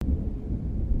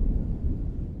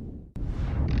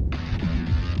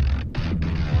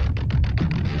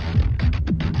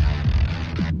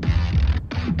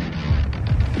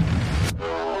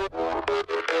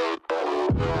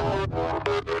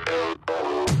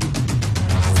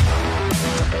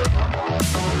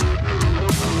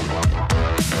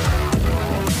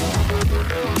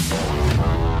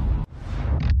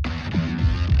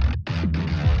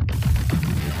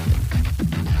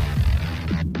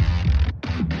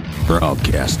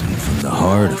Broadcasting from the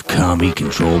heart of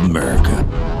commie-controlled America,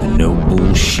 the no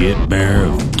bullshit bearer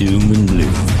of doom and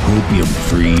gloom,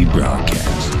 opium-free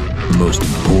broadcast, the most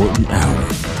important hour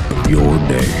of your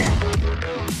day.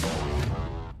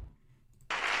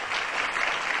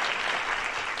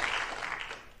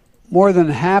 More than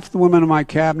half the women in my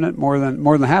cabinet, more than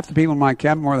half the people in my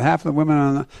cabinet, more than half the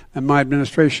women in my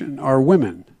administration are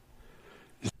women.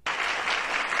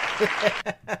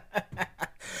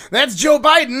 That's Joe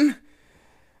Biden,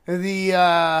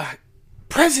 the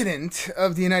president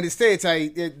of the United States,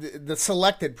 the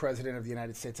selected president of the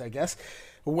United States, I guess.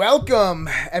 Welcome,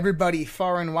 everybody,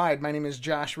 far and wide. My name is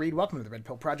Josh Reed. Welcome to the Red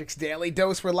Pill Project's Daily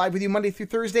Dose. We're live with you Monday through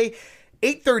Thursday,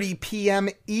 8:30 p.m.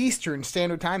 Eastern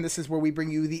Standard Time. This is where we bring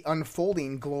you the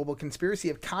unfolding global conspiracy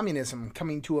of communism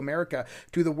coming to America,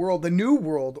 to the world, the New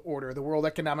World Order, the World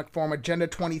Economic Forum, Agenda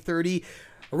 2030,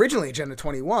 originally Agenda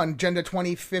 21, Agenda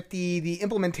 2050, the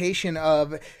implementation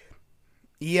of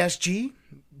ESG,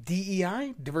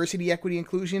 DEI, diversity, equity,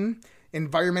 inclusion,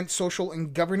 environment, social,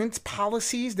 and governance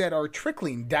policies that are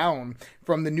trickling down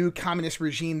from the new communist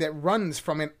regime that runs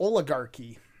from an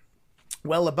oligarchy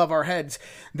well above our heads,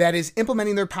 that is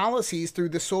implementing their policies through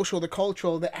the social, the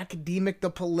cultural, the academic, the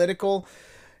political,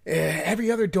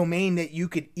 every other domain that you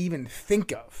could even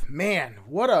think of. Man,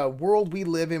 what a world we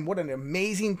live in. What an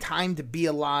amazing time to be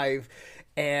alive.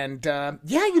 And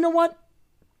you know what?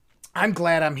 I'm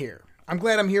glad I'm here. I'm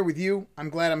glad I'm here with you. I'm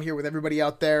glad I'm here with everybody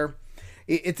out there.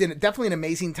 It's definitely an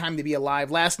amazing time to be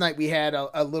alive. Last night we had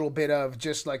a little bit of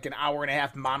just like an hour and a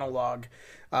half monologue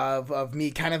of me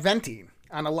kind of venting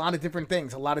on a lot of different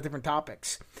things, a lot of different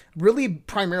topics, really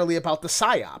primarily about the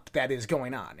PSYOP that is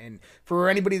going on. And for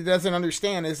anybody that doesn't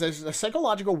understand, there's a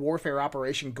psychological warfare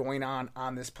operation going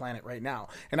on this planet right now.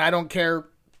 And I don't care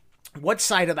what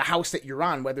side of the house that you're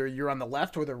on, whether you're on the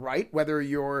left or the right, whether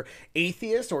you're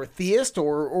atheist or theist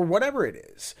or whatever it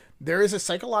is, there is a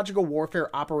psychological warfare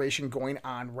operation going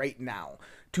on right now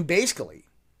to basically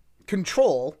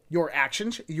control your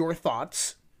actions, your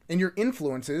thoughts, and your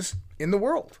influences in the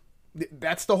world.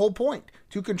 That's the whole point,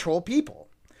 to control people.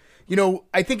 You know,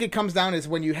 I think it comes down is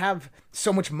when you have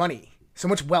so much money, so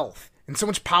much wealth, and so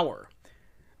much power.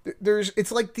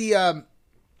 It's like the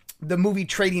movie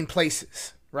Trading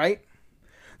Places, right?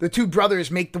 The two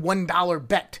brothers make the $1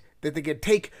 bet that they could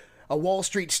take a Wall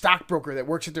Street stockbroker that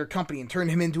works at their company and turn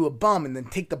him into a bum, and then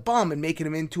take the bum and make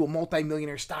him into a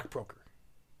multimillionaire stockbroker.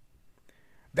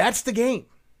 That's the game.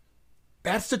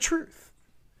 That's the truth.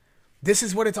 This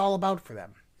is what it's all about for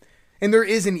them. And there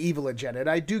is an evil agenda. And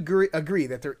I do agree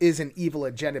that there is an evil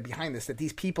agenda behind this, that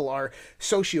these people are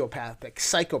sociopathic,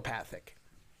 psychopathic,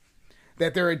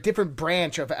 that they're a different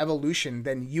branch of evolution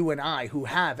than you and I, who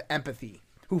have empathy,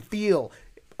 who feel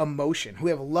emotion, who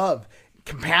have love,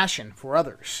 compassion for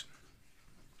others.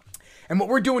 And what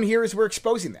we're doing here is we're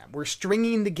exposing them. We're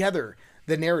stringing together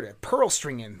the narrative, pearl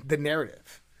stringing the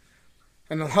narrative.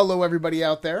 And hello, everybody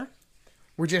out there.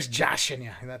 We're just joshing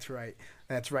you. That's right.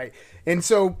 That's right. And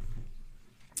so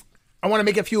I want to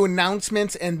make a few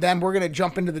announcements, and then we're going to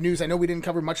jump into the news. I know we didn't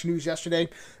cover much news yesterday.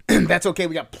 That's okay.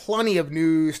 We got plenty of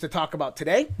news to talk about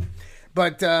today.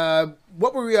 But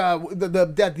what were we,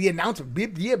 the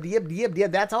announcement?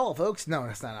 Yep, that's all, folks. No,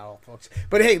 that's not all, folks.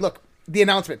 But hey, look, the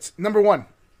announcements. Number one,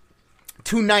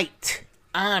 tonight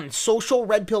on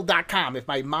socialredpill.com, if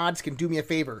my mods can do me a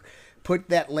favor, put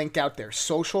that link out there,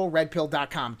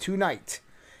 socialredpill.com, tonight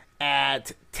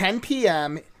at 10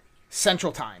 p.m.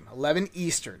 Central Time, 11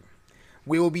 Eastern.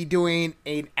 We will be doing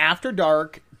an After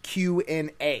Dark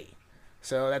Q&A.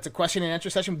 So that's a question and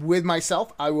answer session with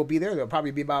myself. I will be there. There'll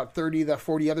probably be about 30 to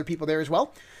 40 other people there as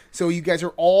well. So you guys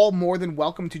are all more than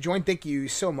welcome to join. Thank you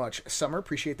so much, Summer.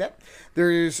 Appreciate that.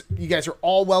 You guys are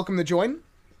all welcome to join.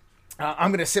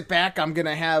 I'm going to sit back. I'm going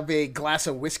to have a glass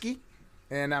of whiskey,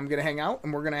 and I'm going to hang out,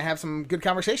 and we're going to have some good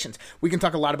conversations. We can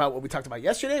talk a lot about what we talked about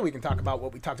yesterday. We can talk about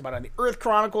what we talked about on the Earth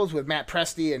Chronicles with Matt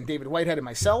Presti and David Whitehead and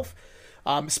myself.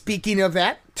 Speaking of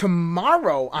that,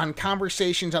 tomorrow on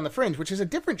Conversations on the Fringe, which is a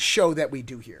different show that we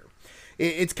do here.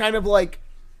 It's kind of like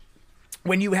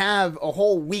when you have a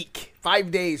whole week, 5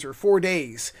 days or 4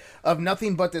 days of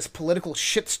nothing but this political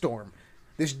shitstorm,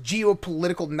 this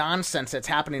geopolitical nonsense that's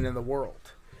happening in the world,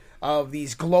 of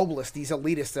these globalists, these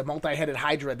elitists, the multi-headed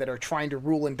hydra that are trying to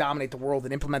rule and dominate the world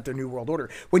and implement their new world order.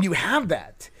 When you have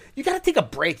that, you got to take a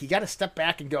break. You got to step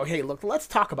back and go, hey, look, let's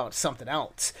talk about something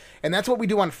else. And that's what we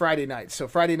do on Friday nights. So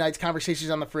Friday nights,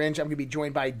 Conversations on the Fringe, I'm going to be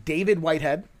joined by David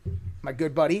Whitehead, my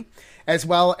good buddy, as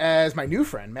well as my new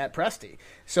friend, Matt Presti.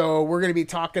 So we're going to be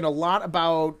talking a lot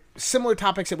about similar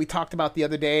topics that we talked about the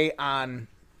other day on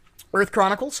Earth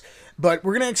Chronicles, but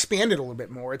we're going to expand it a little bit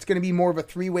more. It's going to be more of a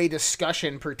three-way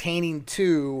discussion pertaining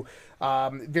to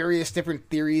various different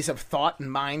theories of thought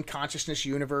and mind, consciousness,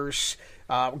 universe,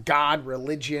 God,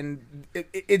 religion.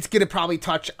 It's going to probably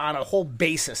touch on a whole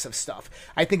basis of stuff.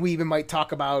 I think we even might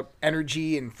talk about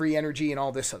energy and free energy and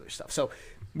all this other stuff. So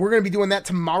we're going to be doing that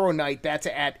tomorrow night. That's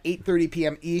at 8:30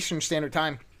 p.m. Eastern Standard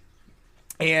Time.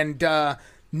 And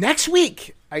next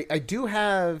week, I do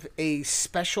have a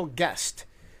special guest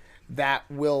that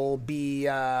will be,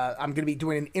 I'm going to be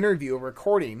doing an interview, a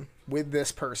recording with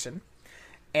this person,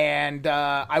 and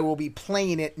I will be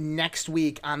playing it next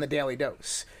week on the Daily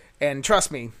Dose. And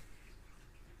trust me,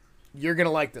 you're going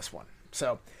to like this one.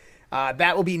 So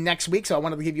that will be next week, so I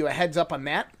wanted to give you a heads up on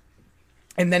that.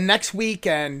 And then next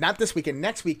weekend, not this weekend,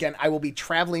 next weekend, I will be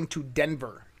traveling to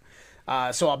Denver.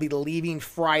 So I'll be leaving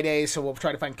Friday, so we'll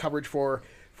try to find coverage for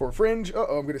Fringe.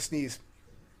 Uh-oh, I'm going to sneeze.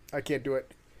 I can't do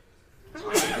it.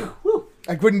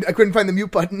 I couldn't find the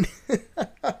mute button.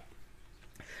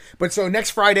 But so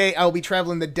next Friday, I'll be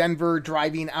traveling to Denver,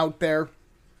 driving out there.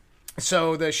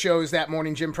 So the shows that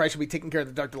morning, Jim Price will be taking care of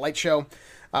the Dark to Light show.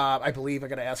 I believe I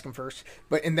got to ask him first.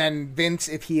 And then Vince,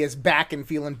 if he is back and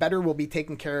feeling better, will be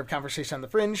taking care of Conversation on the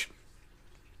Fringe.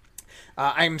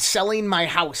 I'm selling my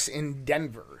house in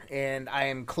Denver, and I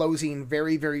am closing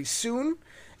very, very soon.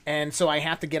 And so I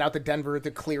have to get out to Denver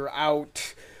to clear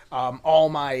out all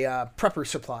my prepper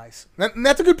supplies. And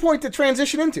that's a good point to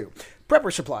transition into.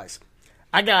 Prepper supplies.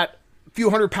 I got a few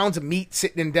 100 pounds of meat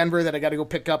sitting in Denver that I got to go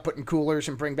pick up, put in coolers,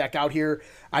 and bring back out here.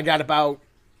 I got about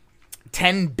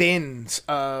 10 bins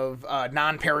of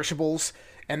non-perishables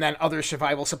and then other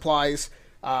survival supplies.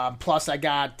 Plus, I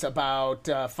got about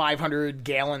 500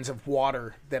 gallons of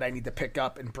water that I need to pick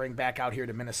up and bring back out here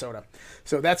to Minnesota.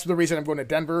 So that's the reason I'm going to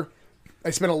Denver. I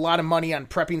spent a lot of money on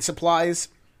prepping supplies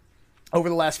over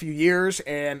the last few years,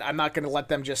 and I'm not going to let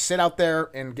them just sit out there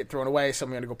and get thrown away, so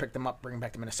I'm going to go pick them up, bring them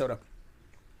back to Minnesota.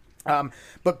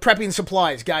 But prepping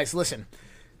supplies, guys, listen.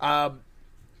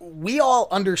 We all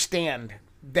understand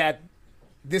that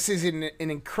this is an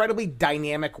incredibly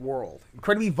dynamic world,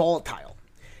 incredibly volatile,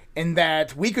 and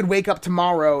that we could wake up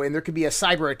tomorrow and there could be a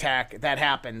cyber attack that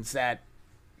happens that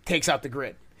takes out the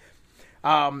grid.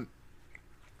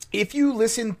 If you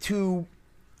listen to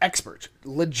experts,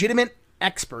 legitimate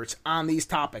experts on these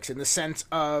topics in the sense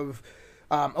of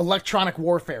electronic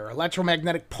warfare,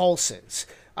 electromagnetic pulses,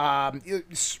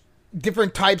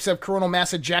 different types of coronal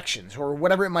mass ejections, or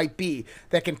whatever it might be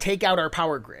that can take out our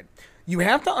power grid, you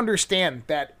have to understand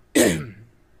that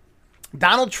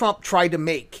Donald Trump tried to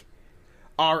make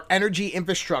our energy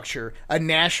infrastructure a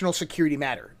national security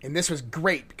matter. And this was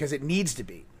great because it needs to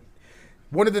be.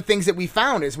 One of the things that we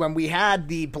found is when we had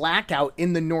the blackout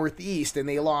in the Northeast and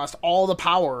they lost all the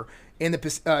power in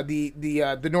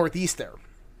the Northeast there.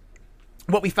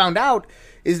 What we found out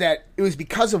is that it was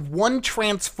because of one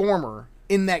transformer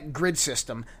in that grid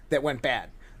system that went bad.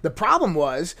 The problem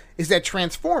is that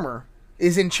transformer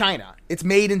is in China. It's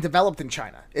made and developed in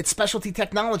China. It's specialty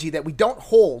technology that we don't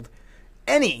hold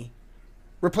any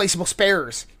replaceable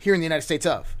spares here in the United States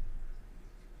of.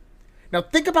 Now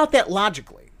think about that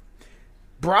logically.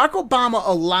 Barack Obama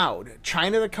allowed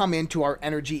China to come into our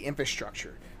energy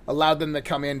infrastructure, allowed them to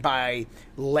come in by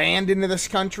land into this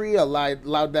country,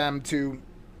 allowed them to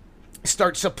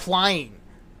start supplying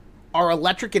our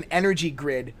electric and energy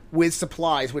grid with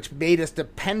supplies, which made us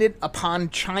dependent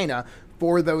upon China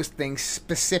for those things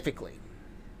specifically.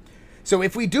 So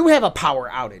if we do have a power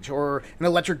outage or an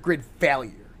electric grid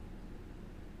failure,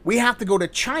 we have to go to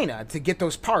China to get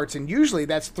those parts, and usually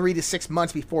that's 3 to 6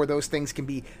 months before those things can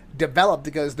be developed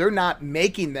because they're not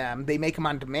making them. They make them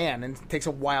on demand, and it takes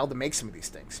a while to make some of these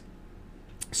things.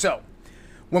 So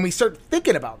when we start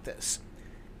thinking about this,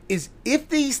 is if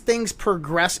these things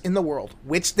progress in the world,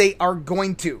 which they are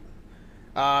going to.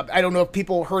 I don't know if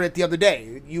people heard it the other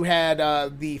day. You had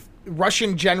the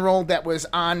Russian general that was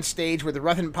on stage with a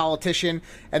Russian politician,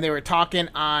 and they were talking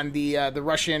on the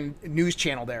Russian news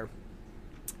channel there.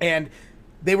 And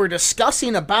they were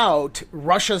discussing about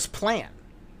Russia's plan.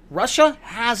 Russia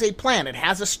has a plan. It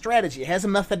has a strategy. It has a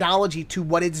methodology to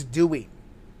what it's doing.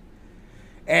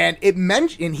 And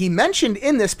he mentioned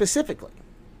in this specifically.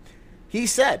 He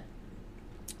said,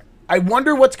 I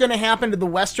wonder what's going to happen to the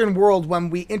Western world when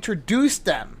we introduce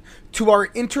them to our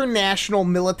international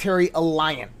military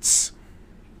alliance.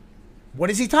 What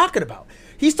is he talking about?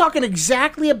 He's talking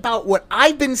exactly about what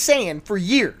I've been saying for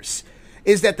years,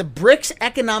 is that the BRICS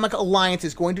economic alliance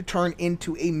is going to turn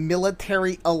into a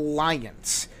military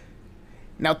alliance.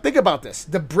 Now think about this.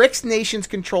 The BRICS nations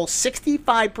control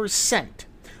 65%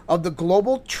 of the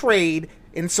global trade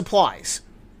in supplies,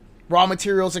 raw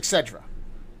materials, etc.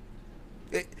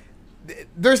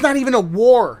 there's not even a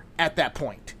war at that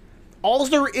point. All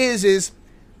there is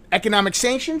economic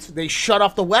sanctions. They shut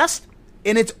off the West,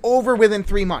 and it's over within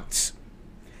 3 months.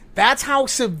 That's how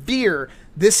severe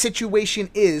this situation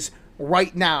is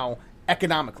right now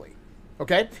economically,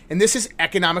 okay? And this is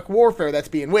economic warfare that's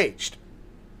being waged,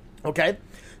 okay?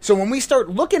 So when we start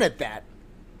looking at that,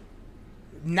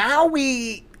 now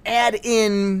we add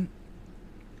in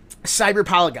Cyber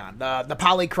Polygon, the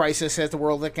Poly Crisis, as the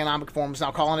World Economic Forum is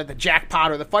now calling it, the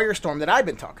jackpot or the firestorm that I've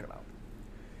been talking about.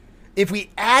 If we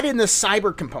add in the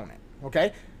cyber component,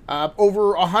 okay,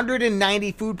 over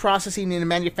 190 food processing and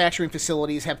manufacturing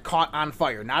facilities have caught on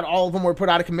fire. Not all of them were put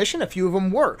out of commission. A few of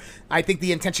them were. I think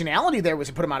the intentionality there was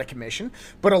to put them out of commission,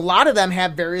 but a lot of them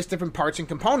have various different parts and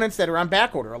components that are on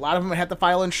back order. A lot of them have to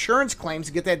file insurance claims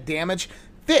to get that damage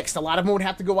fixed. A lot of them would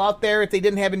have to go out there if they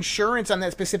didn't have insurance on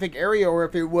that specific area, or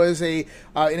if it was an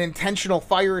intentional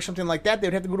fire or something like that, they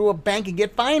would have to go to a bank and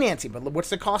get financing. But what's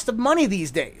the cost of money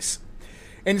these days?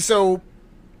 And so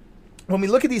when we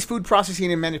look at these food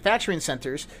processing and manufacturing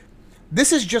centers,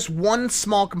 this is just one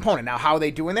small component. Now, how are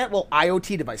they doing that? Well,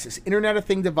 IoT devices, Internet of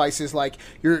Things devices, like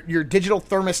your digital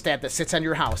thermostat that sits on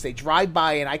your house. They drive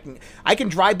by, and I can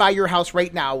drive by your house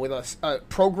right now with a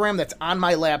program that's on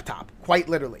my laptop, quite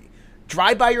literally.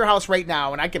 Drive by your house right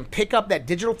now, and I can pick up that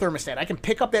digital thermostat. I can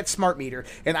pick up that smart meter,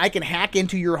 and I can hack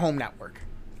into your home network.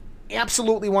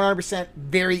 Absolutely 100%,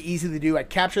 very easy to do. I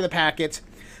capture the packets.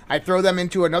 I throw them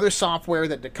into another software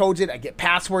that decodes it. I get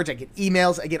passwords. I get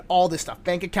emails. I get all this stuff.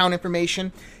 Bank account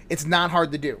information. It's not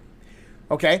hard to do.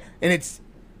 Okay? And it's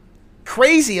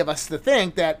crazy of us to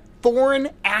think that foreign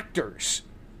actors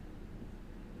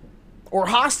or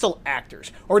hostile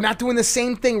actors are not doing the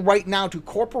same thing right now to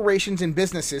corporations and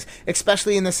businesses,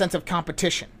 especially in the sense of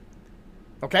competition.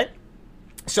 Okay?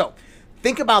 So,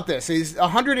 think about this. Is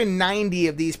 190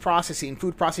 of these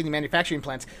food processing and manufacturing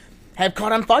plants have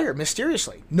caught on fire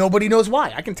mysteriously. Nobody knows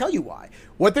why. I can tell you why.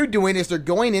 What they're doing is they're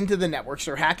going into the networks,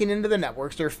 they're hacking into the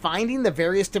networks, they're finding the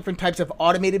various different types of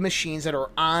automated machines that are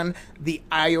on the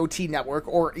IoT network,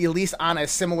 or at least on a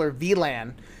similar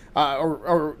VLAN,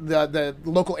 or the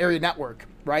local area network,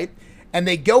 right? And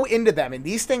they go into them, and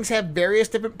these things have various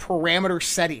different parameter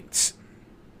settings,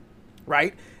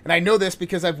 right? And I know this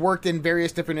because I've worked in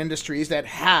various different industries that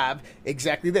have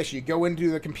exactly this. You go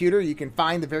into the computer, you can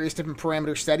find the various different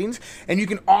parameter settings, and you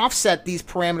can offset these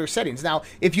parameter settings. Now,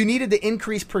 if you needed to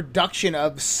increase production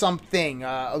of something,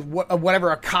 whatever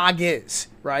a cog is,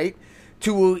 right,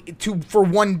 for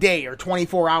 1 day or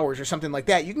 24 hours or something like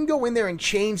that, you can go in there and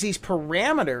change these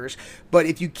parameters. But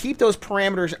if you keep those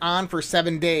parameters on for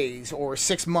 7 days or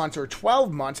 6 months or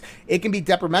 12 months, it can be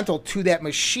detrimental to that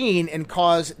machine and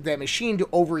cause that machine to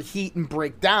overheat and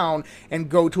break down and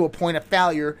go to a point of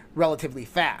failure relatively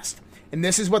fast. And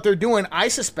this is what they're doing, I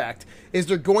suspect, is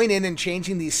they're going in and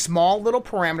changing these small little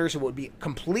parameters that would be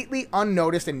completely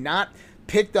unnoticed and not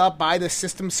picked up by the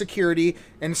system security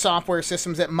and software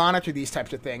systems that monitor these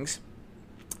types of things.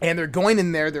 And they're going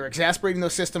in there, they're exasperating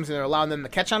those systems, and they're allowing them to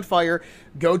catch on fire,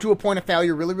 go to a point of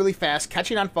failure really, really fast,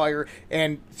 catching on fire,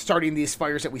 and starting these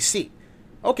fires that we see.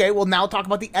 Okay, well, now talk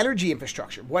about the energy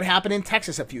infrastructure. What happened in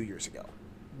Texas a few years ago?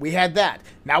 We had that.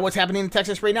 Now what's happening in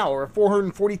Texas right now? Over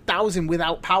 440,000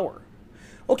 without power.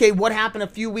 Okay, what happened a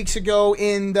few weeks ago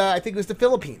in, I think it was the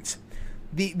Philippines?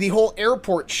 The whole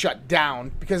airport shut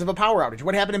down because of a power outage.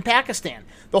 What happened in Pakistan?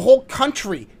 The whole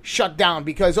country shut down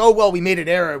because, we made an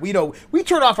error. We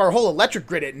turned off our whole electric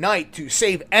grid at night to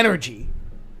save energy.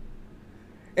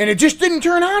 And it just didn't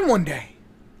turn on one day.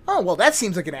 Oh, well, that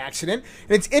seems like an accident.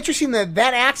 And it's interesting that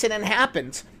accident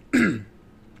happens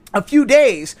a few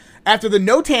days after the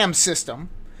NOTAM system,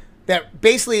 that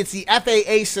basically it's the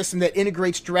FAA system that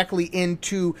integrates directly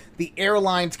into the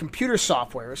airline's computer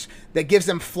softwares that gives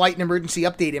them flight and emergency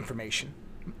update information,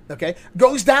 okay,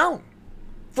 goes down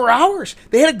for hours.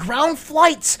 They had ground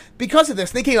flights because of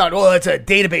this. They came out, it's a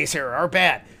database error, our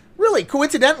bad. Really,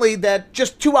 coincidentally, that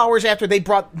just 2 hours after they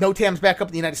brought NOTAMs back up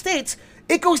in the United States,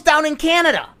 it goes down in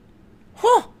Canada.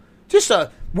 Just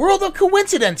a world of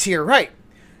coincidence here, right?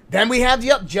 Then we have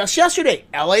just yesterday,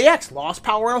 LAX lost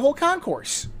power on a whole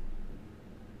concourse.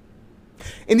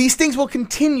 And these things will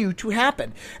continue to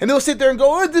happen. And they'll sit there and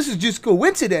go, this is just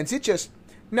coincidence.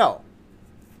 No.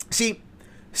 See,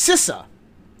 CISA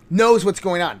knows what's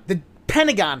going on. The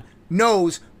Pentagon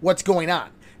knows what's going on.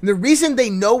 And the reason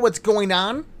they know what's going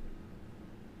on,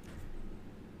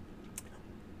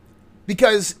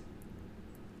 because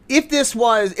if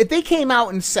they came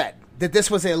out and said that this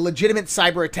was a legitimate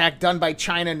cyber attack done by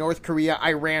China, North Korea,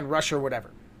 Iran, Russia, or whatever,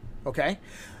 okay,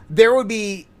 there would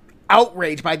be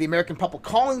outrage by the American public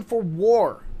calling for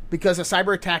war because a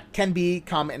cyber attack can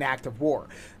become an act of war.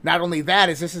 Not only that,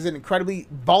 this is an incredibly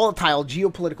volatile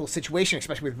geopolitical situation,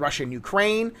 especially with Russia and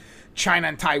Ukraine, China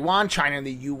and Taiwan, China and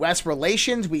the U.S.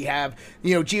 relations. We have,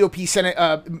 GOP Senate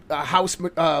House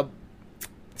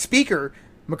Speaker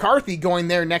McCarthy going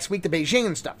there next week to Beijing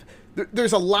and stuff.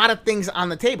 There's a lot of things on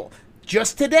the table.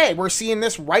 Just today, we're seeing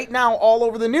this right now all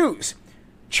over the news.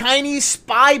 Chinese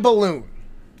spy balloon.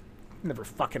 Never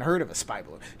fucking heard of a spy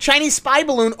balloon. Chinese spy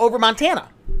balloon over Montana.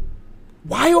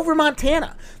 Why over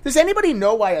Montana? Does anybody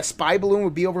know why a spy balloon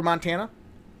would be over Montana?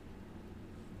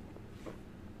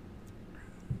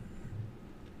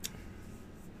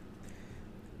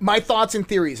 My thoughts and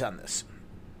theories on this.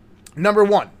 Number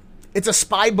one, it's a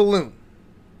spy balloon.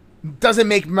 Doesn't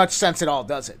make much sense at all,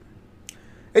 does it?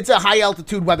 It's a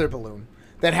high-altitude weather balloon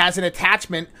that has an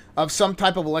attachment of some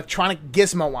type of electronic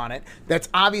gizmo on it that's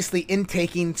obviously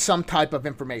intaking some type of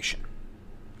information.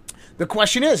 The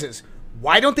question is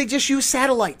why don't they just use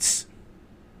satellites?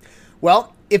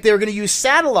 Well, if they're going to use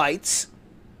satellites,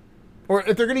 or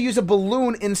if they're going to use a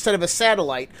balloon instead of a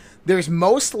satellite, there's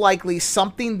most likely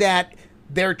something that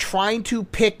they're trying to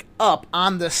pick up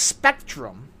on the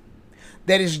spectrum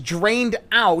that is drained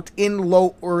out in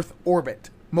low Earth orbit.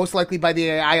 Most likely by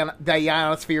the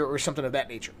ionosphere or something of that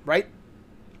nature, right?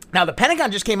 Now, the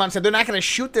Pentagon just came out and said they're not going to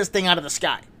shoot this thing out of the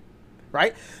sky,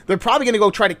 right? They're probably going to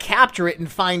go try to capture it and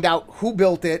find out who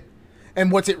built it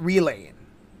and what's it relaying.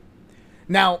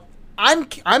 Now,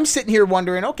 I'm sitting here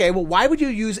wondering, okay, well, why would you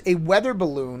use a weather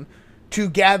balloon to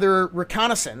gather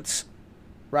reconnaissance,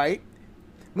 right?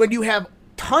 When you have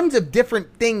tons of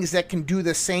different things that can do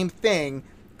the same thing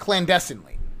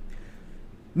clandestinely.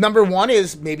 Number one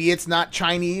is maybe it's not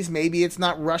Chinese, maybe it's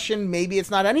not Russian, maybe it's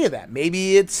not any of that.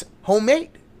 Maybe it's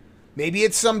homemade. Maybe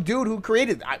it's some dude who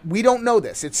created it. We don't know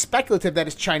this. It's speculative that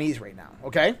it's Chinese right now,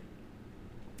 okay?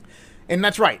 And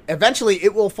that's right. Eventually,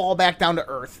 it will fall back down to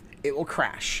Earth. It will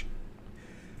crash.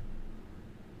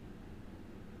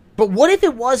 But what if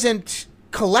it wasn't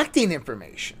collecting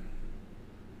information,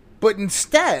 but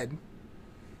instead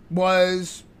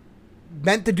was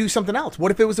meant to do something else?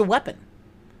 What if it was a weapon?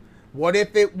 What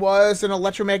if it was an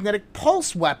electromagnetic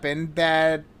pulse weapon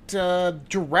that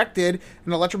directed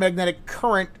an electromagnetic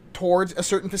current towards a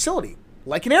certain facility,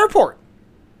 like an airport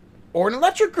or an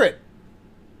electric grid?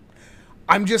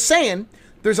 I'm just saying,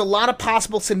 there's a lot of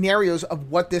possible scenarios of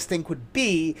what this thing could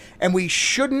be, and we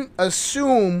shouldn't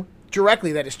assume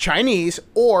directly that it's Chinese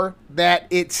or that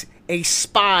it's a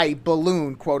spy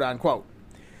balloon, quote unquote.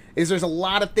 There's a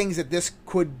lot of things that this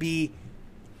could be,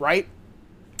 right?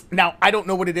 Now, I don't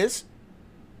know what it is.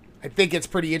 I think it's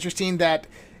pretty interesting that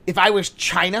if I was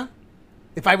China,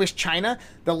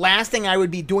 the last thing I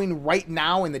would be doing right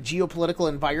now in the geopolitical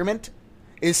environment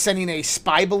is sending a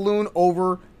spy balloon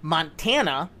over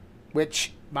Montana,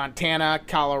 which Montana,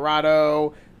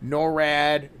 Colorado,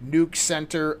 NORAD, nuke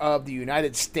center of the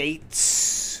United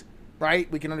States,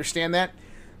 right? We can understand that.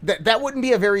 That wouldn't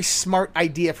be a very smart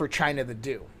idea for China to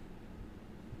do.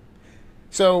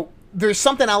 So there's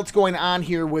something else going on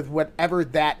here with whatever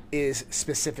that is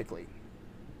specifically.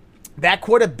 That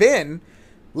could have been,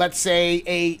 let's say,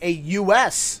 a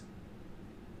U.S.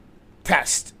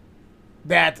 test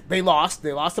that they lost.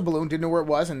 They lost the balloon, didn't know where it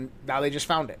was, and now they just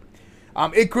found it.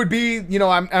 It could be,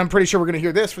 I'm pretty sure we're going to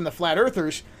hear this from the flat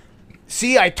earthers.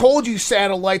 See, I told you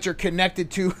satellites are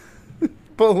connected to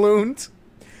balloons.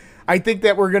 I think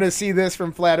that we're going to see this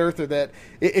from flat earther, that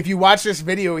if you watch this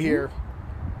video here,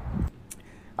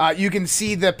 you can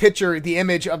see the picture, the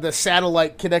image of the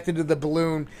satellite connected to the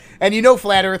balloon. And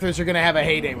flat earthers are going to have a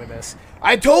heyday with this.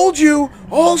 I told you,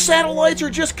 all satellites are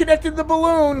just connected to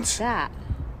balloons. That?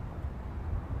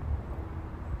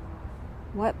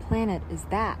 What planet is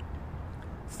that?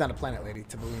 It's not a planet, lady.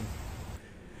 It's a balloon.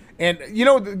 And,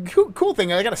 the cool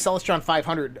thing, I got a Celestron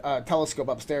 500 telescope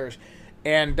upstairs.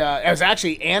 And it was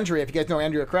actually Andrea, if you guys know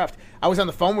Andrea Kraft. I was on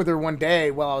the phone with her one day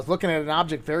while I was looking at an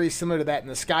object very similar to that in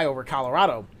the sky over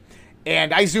Colorado.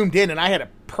 And I zoomed in, and I had a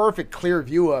perfect clear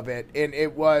view of it. And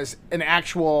it was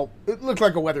it looked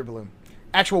like a weather balloon.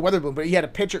 Actual weather balloon, but he had a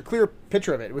clear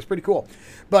picture of it. It was pretty cool.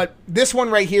 But this one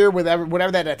right here,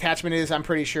 whatever that attachment is, I'm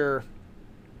pretty sure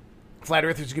flat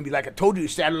earthers are going to be like, I told you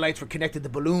satellites were connected to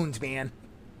balloons, man.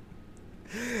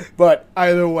 But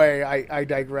either way, I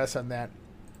digress on that.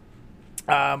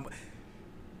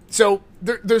 So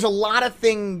there's a lot of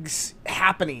things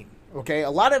happening, okay? A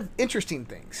lot of interesting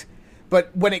things.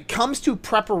 But when it comes to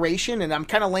preparation, and I'm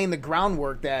kind of laying the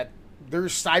groundwork that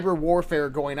there's cyber warfare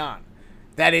going on,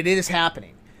 that it is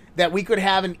happening, that we could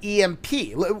have an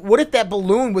EMP. What if that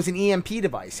balloon was an EMP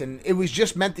device and it was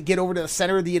just meant to get over to the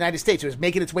center of the United States? It was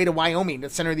making its way to Wyoming, the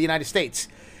center of the United States.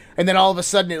 And then all of a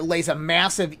sudden it lays a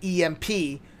massive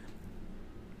EMP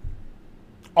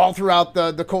all throughout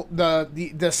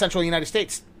the central United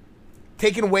States,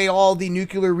 taking away all the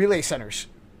nuclear relay centers.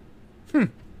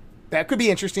 That could be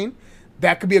interesting.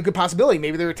 That could be a good possibility.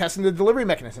 Maybe they were testing the delivery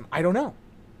mechanism. I don't know.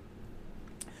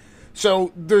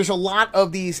 So there's a lot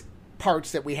of these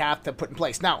parts that we have to put in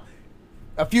place. Now,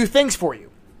 a few things for you.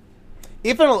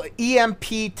 If an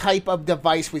EMP type of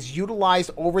device was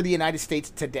utilized over the United States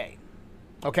today,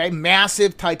 okay,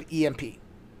 massive type EMP,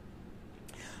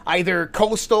 either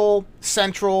coastal,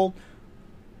 central,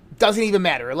 doesn't even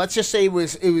matter. Let's just say it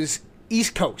was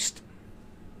East Coast.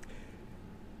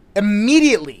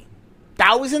 Immediately,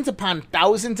 thousands upon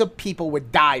thousands of people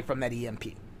would die from that EMP.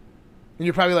 And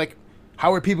you're probably like,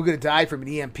 how are people going to die from an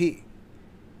EMP?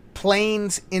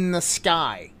 Planes in the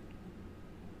sky,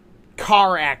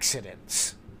 car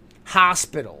accidents,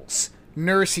 hospitals,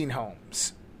 nursing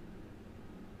homes.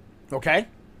 Okay?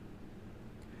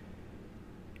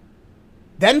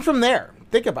 Then from there,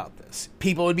 think about this.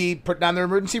 People would be putting on their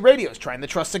emergency radios, trying to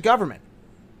trust the government.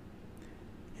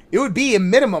 It would be a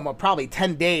minimum of probably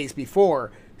 10 days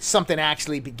before something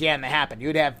actually began to happen. You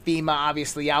would have FEMA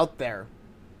obviously out there.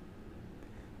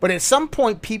 But at some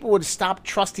point, people would stop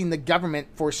trusting the government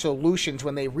for solutions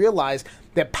when they realize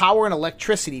that power and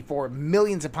electricity for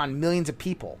millions upon millions of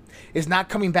people is not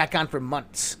coming back on for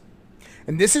months.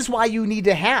 And this is why you need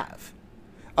to have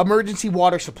emergency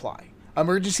water supply,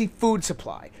 emergency food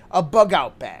supply, a bug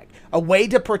out bag, a way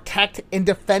to protect and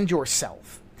defend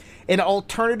yourself, an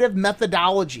alternative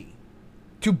methodology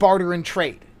to barter and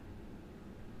trade.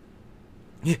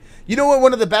 You know what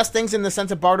one of the best things in the sense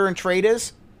of barter and trade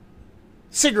is?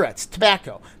 Cigarettes,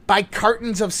 tobacco. Buy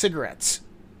cartons of cigarettes.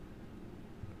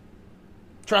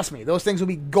 Trust me, those things will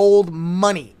be gold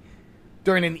money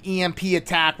during an EMP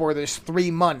attack where there's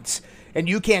 3 months and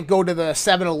you can't go to the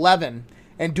 7-Eleven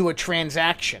and do a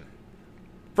transaction.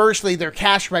 Firstly, their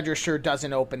cash register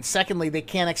doesn't open. Secondly, they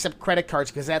can't accept credit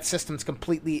cards because that system's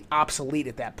completely obsolete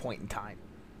at that point in time.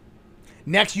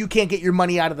 Next, you can't get your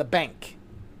money out of the bank.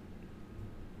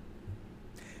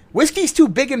 Whiskey's too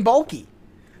big and bulky.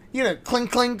 You know, cling,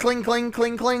 cling, cling, cling,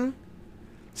 cling, cling.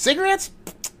 Cigarettes?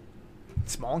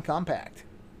 Small and compact.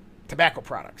 Tobacco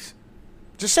products.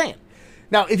 Just saying.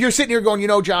 Now, if you're sitting here going, you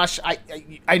know, Josh,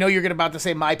 I know you're about to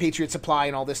say My Patriot Supply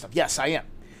and all this stuff. Yes, I am.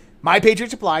 My Patriot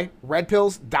Supply,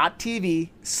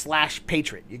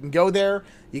 redpills.tv/patriot. You can go there.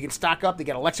 You can stock up. They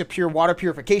got Alexa Pure water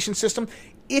purification system.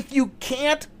 If you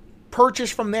can't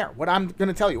purchase from there, what I'm going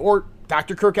to tell you, or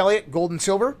Dr. Kirk Elliott, gold and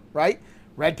silver, right?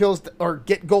 Red Pills, or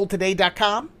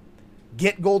getgoldtoday.com.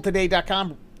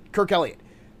 Getgoldtoday.com. Kirk Elliott.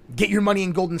 Get your money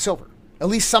in gold and silver. At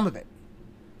least some of it.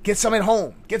 Get some at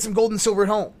home. Get some gold and silver at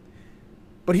home.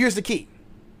 But here's the key.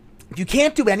 If you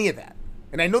can't do any of that,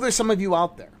 and I know there's some of you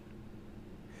out there,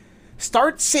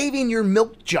 start saving your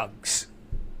milk jugs.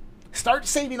 Start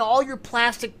saving all your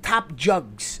plastic top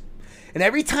jugs. And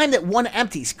every time that one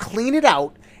empties, clean it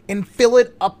out and fill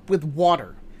it up with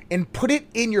water. And put it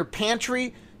in your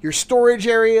pantry, your storage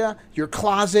area, your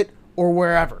closet, or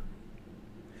wherever.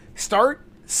 Start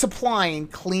supplying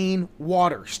clean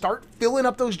water. Start filling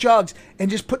up those jugs and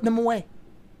just putting them away.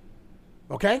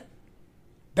 Okay?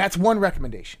 That's one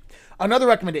recommendation. Another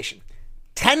recommendation,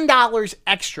 $10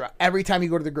 extra every time you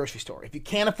go to the grocery store. If you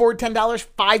can't afford $10,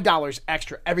 $5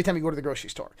 extra every time you go to the grocery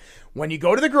store. When you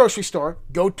go to the grocery store,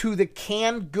 go to the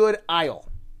canned good aisle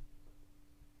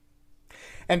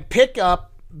and pick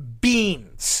up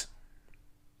beans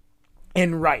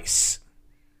and rice.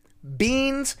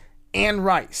 Beans and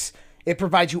rice. It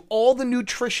provides you all the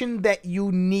nutrition that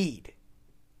you need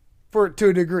to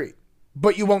a degree,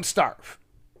 but you won't starve.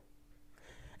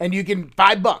 And you can,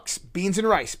 $5, beans and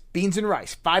rice,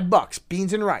 $5,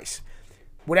 beans and rice.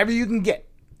 Whatever you can get.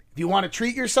 If you want to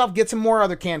treat yourself, get some more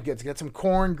other canned goods. Get some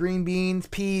corn, green beans,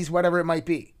 peas, whatever it might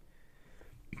be.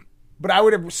 But I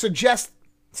would suggest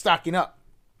stocking up.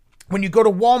 When you go to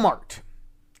Walmart,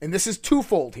 and this is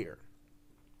twofold here,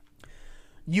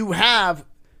 you have,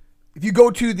 if you go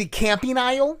to the camping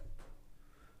aisle,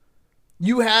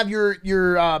 you have your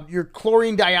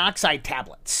chlorine dioxide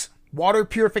tablets. Water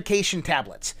purification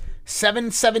tablets,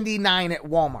 $7.79 at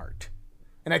Walmart.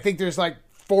 And I think there's like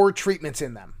 4 treatments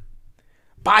in them.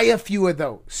 Buy a few of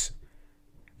those.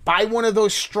 Buy one of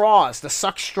those straws, the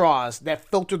suck straws that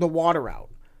filter the water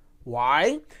out.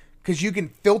 Why? Because you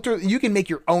can make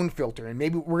your own filter. And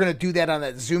maybe we're going to do that on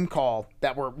that Zoom call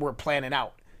that we're planning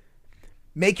out.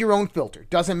 Make your own filter.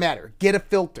 Doesn't matter. Get a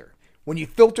filter. When you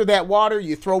filter that water,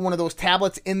 you throw one of those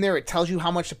tablets in there. It tells you how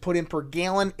much to put in per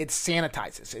gallon. It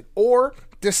sanitizes it. Or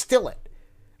distill it.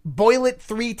 Boil it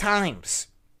 3 times.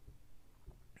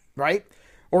 Right?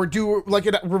 or do like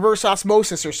a reverse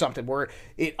osmosis or something where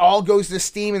it all goes to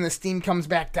steam and the steam comes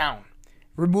back down.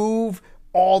 Remove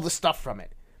all the stuff from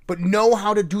it, but know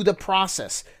how to do the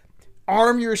process.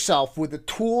 Arm yourself with the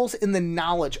tools and the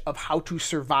knowledge of how to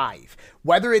survive,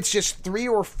 whether it's just 3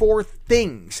 or 4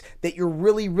 things that you're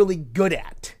really, really good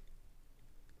at.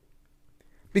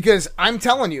 Because I'm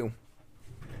telling you,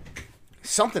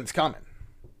 something's coming.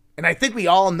 And I think we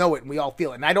all know it and we all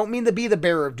feel it. And I don't mean to be the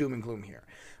bearer of doom and gloom here,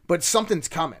 but something's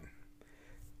coming.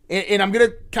 And I'm going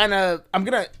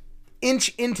to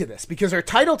inch into this because our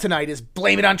title tonight is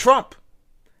Blame It on Trump.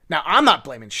 Now, I'm not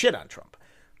blaming shit on Trump.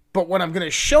 But what I'm going to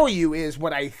show you is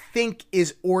what I think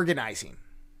is organizing.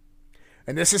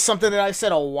 And this is something that I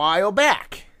said a while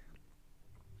back.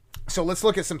 So let's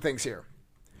look at some things here.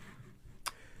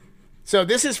 So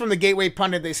this is from the Gateway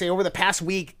Pundit. They say over the past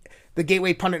week, the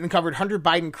Gateway Pundit uncovered Hunter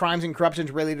Biden crimes and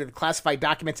corruptions related to classified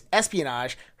documents,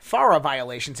 espionage, FARA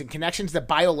violations, and connections to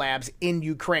biolabs in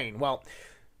Ukraine. Well,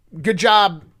 good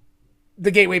job,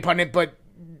 the Gateway Pundit, but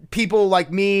people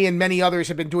like me and many others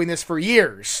have been doing this for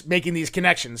years, making these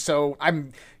connections. So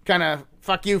I'm kind of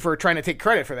fuck you for trying to take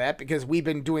credit for that because we've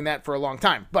been doing that for a long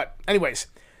time. But anyways,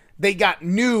 they got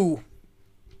new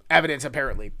evidence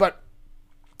apparently. But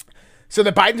so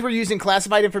the Bidens were using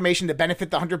classified information to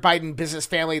benefit the Hunter Biden business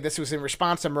family. This was in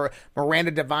response to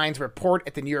Miranda Devine's report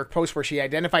at the New York Post where she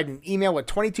identified an email with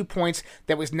 22 points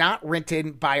that was not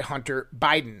written by Hunter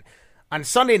Biden. On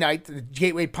Sunday night, the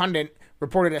Gateway Pundit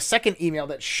reported a second email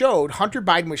that showed Hunter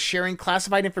Biden was sharing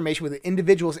classified information with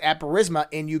individuals at Burisma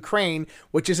in Ukraine,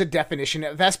 which is a definition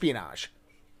of espionage.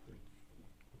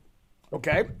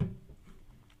 Okay?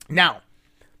 Now,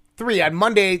 3, on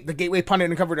Monday, the Gateway Pundit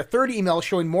uncovered a third email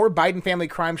showing more Biden family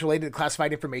crimes related to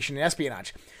classified information and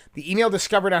espionage. The email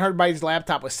discovered on Hunter Biden's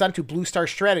laptop was sent to Blue Star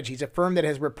Strategies, a firm that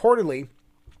has reportedly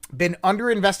been under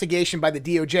investigation by the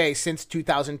DOJ since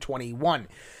 2021.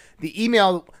 The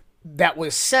email that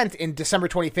was sent in December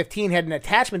 2015 had an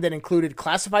attachment that included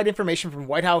classified information from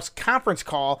White House conference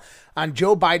call on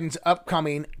Joe Biden's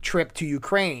upcoming trip to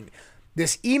Ukraine.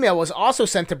 This email was also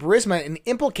sent to Burisma and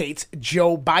implicates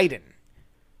Joe Biden.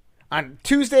 On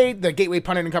Tuesday, the Gateway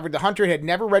Pundit uncovered the Hunter had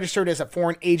never registered as a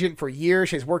foreign agent for years.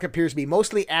 His work appears to be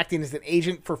mostly acting as an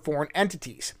agent for foreign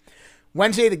entities.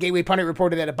 Wednesday, the Gateway Pundit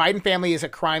reported that a Biden family is a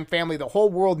crime family. The whole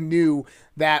world knew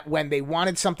that when they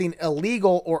wanted something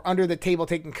illegal or under the table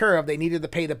taken care of, they needed to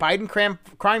pay the Biden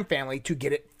crime family to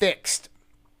get it fixed.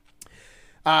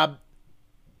 The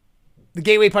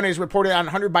Gateway Pundit has reported on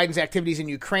Hunter Biden's activities in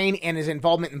Ukraine and his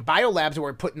involvement in biolabs that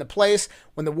were put into place.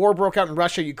 When the war broke out in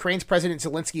Russia, Ukraine's President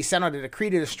Zelensky sent out a decree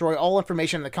to destroy all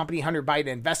information on the company Hunter Biden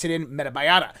invested in,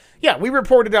 Metabiota. Yeah, we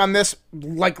reported on this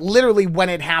like literally when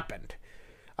it happened.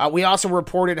 We also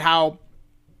reported how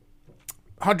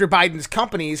Hunter Biden's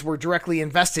companies were directly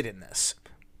invested in this.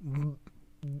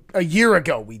 A year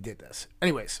ago, we did this.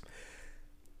 Anyways,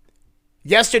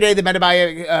 yesterday they reported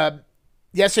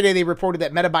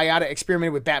that Metabiota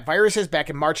experimented with bat viruses back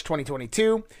in March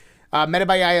 2022.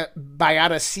 Metabiota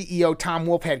CEO Tom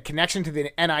Wolfe had connection to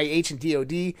the NIH and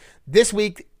DOD. This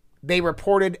week, they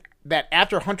reported that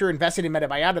after Hunter invested in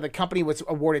Metabiota, the company was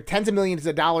awarded tens of millions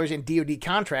of dollars in DoD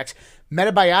contracts.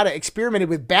 Metabiota experimented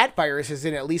with bat viruses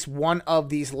in at least one of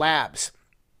these labs.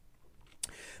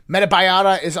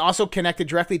 Metabiota is also connected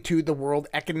directly to the World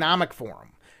Economic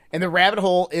Forum, and the rabbit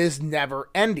hole is never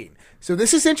ending. So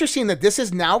this is interesting that this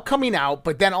is now coming out,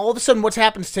 but then all of a sudden what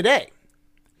happens today?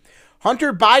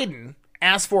 Hunter Biden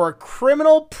asked for a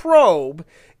criminal probe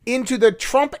into the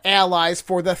Trump allies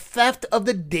for the theft of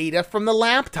the data from the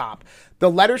laptop.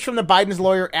 The letters from the Biden's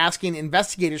lawyer asking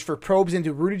investigators for probes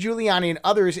into Rudy Giuliani and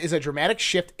others is a dramatic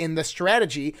shift in the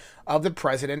strategy of the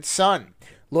president's son.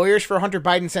 Lawyers for Hunter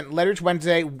Biden sent letters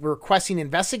Wednesday requesting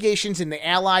investigations in the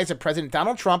allies of President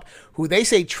Donald Trump, who they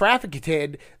say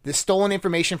trafficked the stolen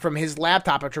information from his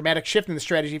laptop, a dramatic shift in the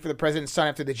strategy for the president's son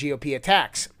after the GOP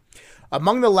attacks.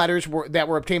 Among the letters that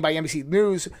were obtained by NBC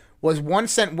News was one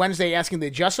sent Wednesday asking the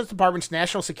Justice Department's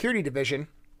National Security Division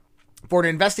for an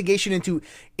investigation into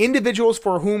individuals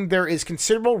for whom there is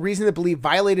considerable reason to believe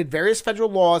violated various federal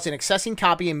laws in accessing,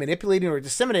 copying, manipulating, or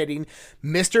disseminating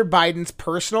Mr. Biden's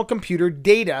personal computer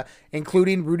data,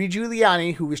 including Rudy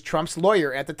Giuliani, who was Trump's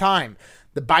lawyer at the time.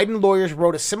 The Biden lawyers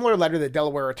wrote a similar letter to the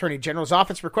Delaware Attorney General's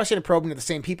office requesting a probe into the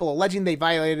same people, alleging they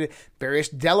violated various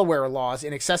Delaware laws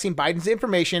in accessing Biden's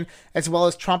information, as well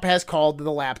as Trump has called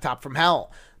the laptop from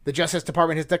hell. The Justice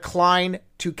Department has declined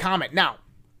to comment. Now,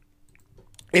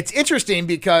 it's interesting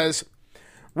because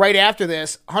right after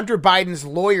this, Hunter Biden's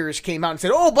lawyers came out and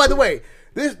said, oh, by the way,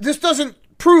 this doesn't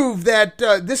prove that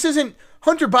this isn't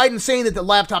Hunter Biden saying that the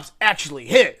laptop's actually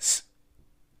his.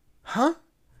 Huh?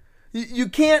 you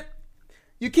can't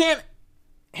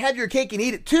have your cake and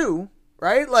eat it too,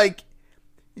 right? Like,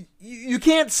 you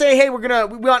can't say, hey,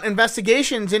 we want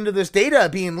investigations into this data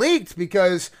being leaked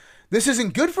because this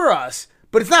isn't good for us,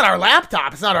 but it's not our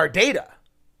laptop, it's not our data.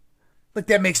 Like,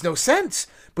 that makes no sense.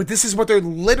 But this is what they're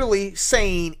literally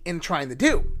saying and trying to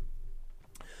do.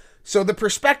 So the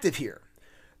perspective here,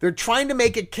 they're trying to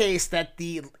make a case that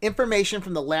the information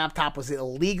from the laptop was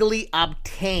illegally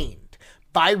obtained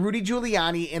by Rudy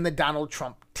Giuliani and the Donald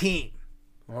Trump team.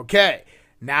 Okay,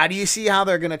 now do you see how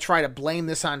they're going to try to blame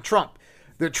this on Trump?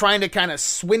 They're trying to kind of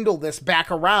swindle this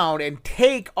back around and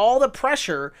take all the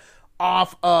pressure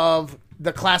off of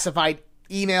the classified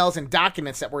emails and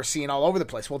documents that we're seeing all over the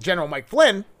place. Well, General Mike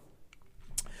Flynn,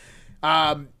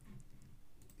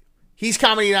 he's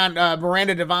commenting on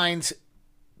Miranda Devine's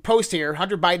post here.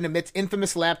 Hunter Biden admits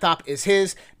infamous laptop is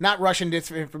his, not Russian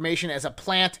disinformation as a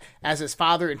plant, as his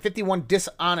father and 51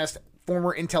 dishonest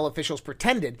former intel officials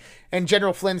pretended. And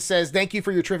General Flynn says, thank you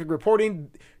for your terrific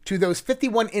reporting. To those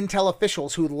 51 intel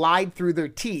officials who lied through their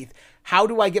teeth, how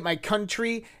do I get my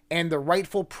country and the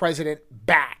rightful president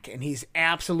back? And he's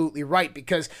absolutely right,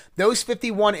 because those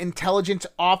 51 intelligence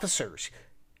officers,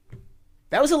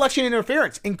 that was election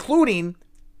interference, including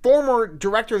former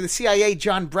director of the CIA,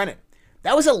 John Brennan.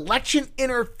 That was election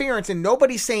interference, and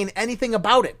nobody's saying anything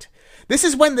about it. This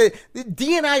is when the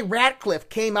DNI Ratcliffe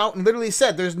came out and literally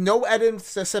said there's no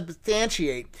evidence to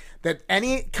substantiate that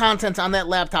any content on that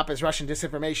laptop is Russian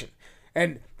disinformation.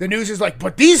 And the news is like,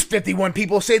 but these 51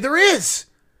 people say there is.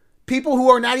 People who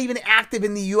are not even active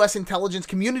in the U.S. intelligence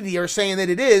community are saying that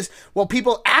it is, while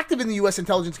people active in the U.S.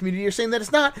 intelligence community are saying that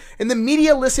it's not. And the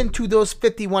media listened to those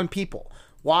 51 people.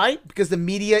 Why? Because the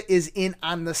media is in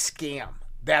on the scam.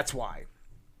 That's why.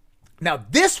 Now,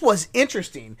 this was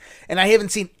interesting, and I haven't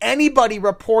seen anybody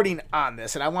reporting on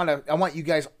this, and I want you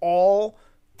guys all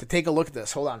to take a look at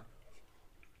this. Hold on.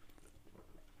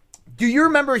 Do you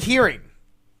remember hearing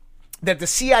that the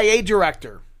CIA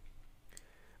director,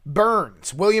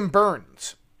 William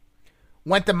Burns,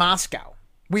 went to Moscow?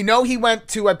 We know he went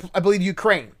to, I believe,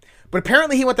 Ukraine, but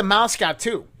apparently he went to Moscow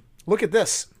too. Look at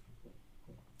this.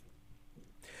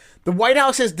 The White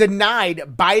House has denied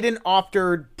Biden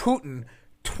offered Putin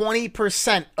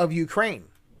 20% of Ukraine.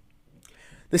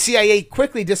 The CIA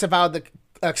quickly disavowed the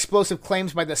explosive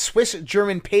claims by the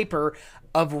Swiss-German paper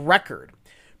of record.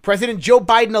 President Joe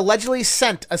Biden allegedly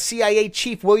sent a CIA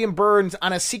chief, William Burns,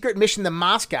 on a secret mission to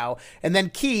Moscow and then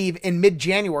Kyiv in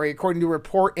mid-January, according to a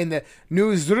report in the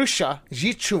Novorossiya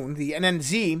Zhizn, the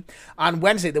NNZ, on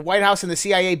Wednesday. The White House and the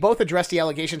CIA both addressed the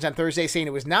allegations on Thursday, saying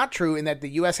it was not true and that the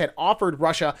U.S. had offered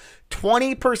Russia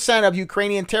 20% of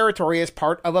Ukrainian territory as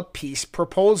part of a peace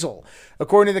proposal.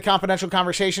 According to the confidential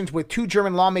conversations with two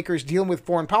German lawmakers dealing with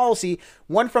foreign policy,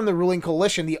 one from the ruling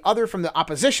coalition, the other from the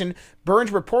opposition,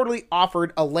 Burns reportedly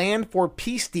offered a land for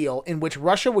peace deal in which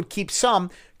Russia would keep some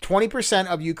 20%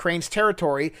 of Ukraine's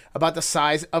territory, about the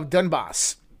size of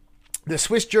Donbass. The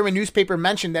Swiss-German newspaper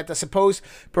mentioned that the supposed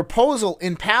proposal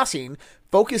in passing,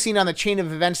 focusing on the chain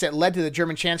of events that led to the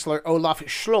German Chancellor Olaf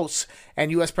Scholz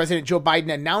and U.S. President Joe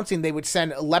Biden announcing they would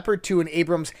send Leopard 2 and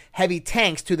Abrams heavy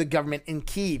tanks to the government in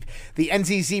Kyiv. The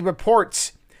NZZ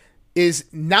reports is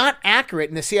not accurate,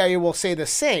 and the CIA will say the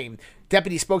same.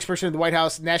 Deputy spokesperson of the White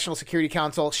House National Security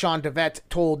Council, Sean DeVette,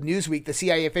 told Newsweek. The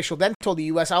CIA official then told the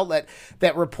U.S. outlet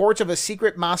that reports of a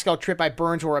secret Moscow trip by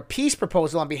Burns or a peace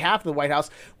proposal on behalf of the White House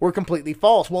were completely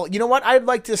false. Well, you know what? I'd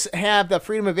like to have the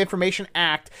Freedom of Information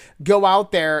Act go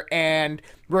out there and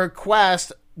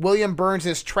request William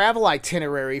Burns' travel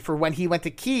itinerary for when he went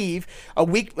to Kyiv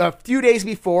a few days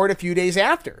before and a few days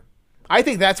after. I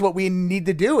think that's what we need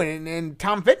to do, and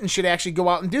Tom Fitton should actually go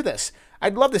out and do this.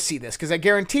 I'd love to see this, because I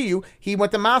guarantee you he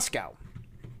went to Moscow.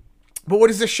 But what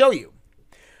does this show you?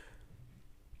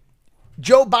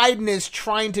 Joe Biden is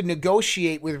trying to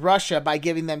negotiate with Russia by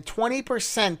giving them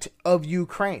 20% of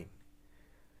Ukraine.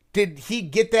 Did he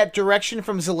get that direction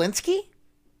from Zelensky?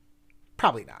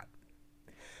 Probably not.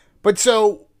 But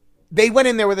so they went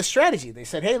in there with a strategy. They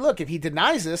said, hey, look, if he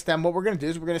denies this, then what we're going to do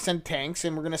is we're going to send tanks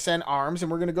and we're going to send arms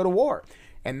and we're going to go to war.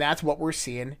 And that's what we're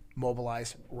seeing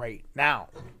mobilize right now.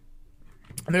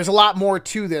 And there's a lot more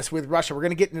to this with Russia. We're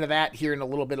going to get into that here in a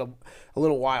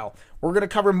little while. We're going to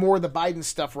cover more of the Biden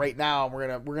stuff right now, and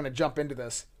we're going to jump into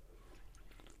this.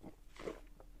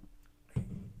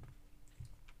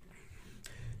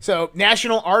 So,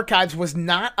 National Archives was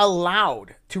not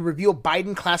allowed to reveal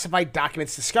Biden classified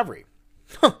documents discovery.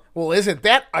 Well, isn't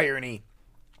that irony?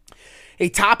 A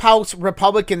top House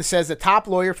Republican says the top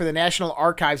lawyer for the National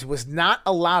Archives was not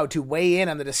allowed to weigh in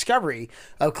on the discovery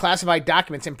of classified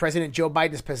documents in President Joe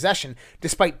Biden's possession,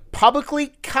 despite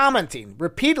publicly commenting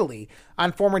repeatedly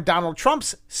on former Donald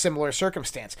Trump's similar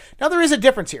circumstance. Now, there is a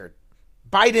difference here.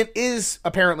 Biden is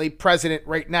apparently president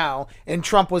right now, and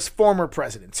Trump was former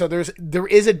president. So there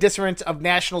is a difference of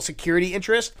national security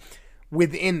interest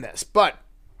within this. But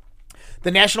the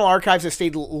National Archives has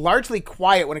stayed largely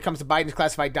quiet when it comes to Biden's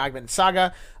classified document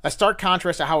saga, a stark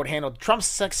contrast to how it handled Trump's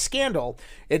sex scandal.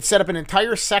 It set up an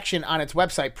entire section on its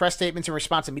website, press statements in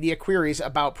response to media queries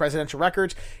about presidential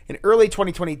records in early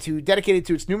 2022, dedicated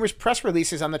to its numerous press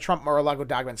releases on the Trump Mar-a-Lago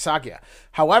document saga.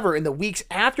 However, in the weeks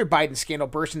after Biden's scandal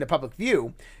burst into public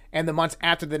view, and the months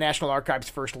after the National Archives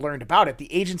first learned about it,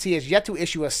 the agency has yet to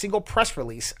issue a single press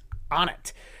release on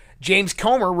it. James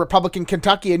Comer, Republican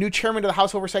Kentucky, a new chairman of the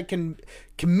House Oversight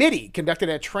Committee, conducted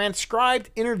a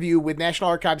transcribed interview with National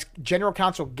Archives General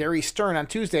Counsel Gary Stern on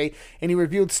Tuesday, and he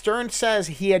revealed Stern says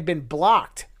he had been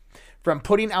blocked from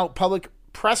putting out public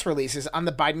press releases on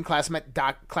the Biden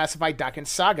classified document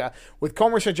saga, with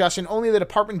Comer suggesting only the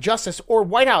Department of Justice or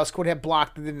White House could have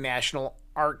blocked the National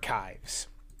Archives.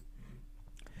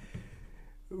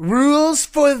 Rules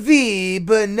for thee,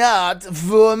 but not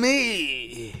for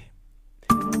me.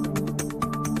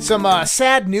 Some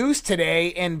sad news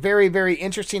today, and very, very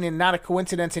interesting, and not a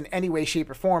coincidence in any way,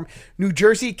 shape, or form. New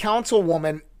Jersey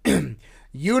Councilwoman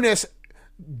Eunice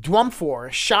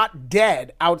Dwumfor shot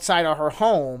dead outside of her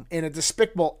home in a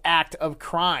despicable act of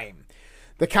crime.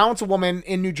 The councilwoman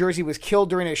in New Jersey was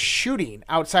killed during a shooting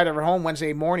outside of her home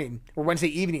Wednesday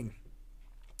evening.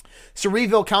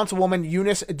 Cereaville Councilwoman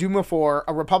Eunice Dwumfor,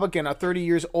 a Republican, 30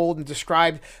 years old, and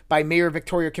described by Mayor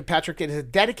Victoria Kilpatrick as a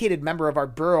dedicated member of our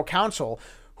borough council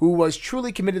who was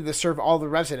truly committed to serve all the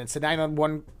residents. The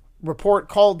 911 report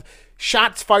called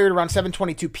shots fired around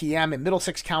 7:22 p.m. in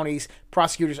Middlesex County's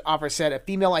prosecutor's office said a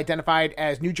female identified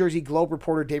as New Jersey Globe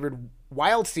reporter David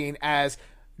Wildstein as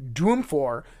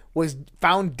Dwumfor was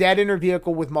found dead in her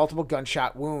vehicle with multiple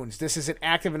gunshot wounds. This is an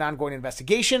active and ongoing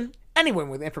investigation. Anyone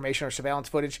with information or surveillance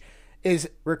footage is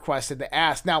requested to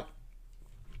ask. Now,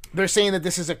 they're saying that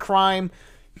this is a crime.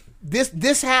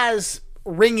 This has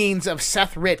ringings of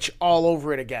Seth Rich all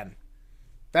over it again.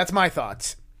 That's my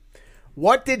thoughts.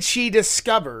 What did she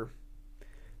discover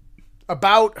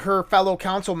about her fellow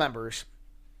council members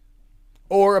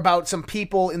or about some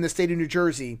people in the state of New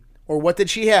Jersey, or what did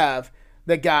she have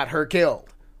that got her killed?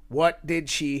 What did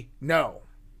she know?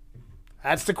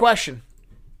 That's the question.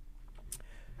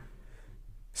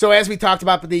 So as we talked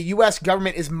about, the U.S.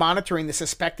 government is monitoring the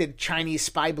suspected Chinese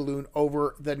spy balloon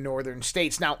over the northern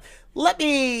states. Now, let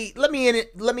me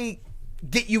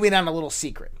get you in on a little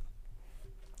secret.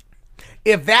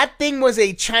 If that thing was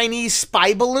a Chinese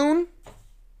spy balloon,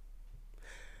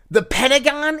 the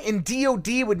Pentagon and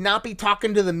DOD would not be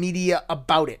talking to the media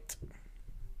about it.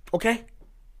 Okay?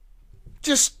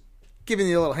 Just giving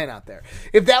you a little hint out there.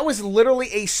 If that was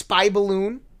literally a spy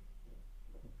balloon,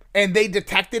 and they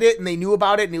detected it and they knew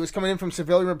about it and it was coming in from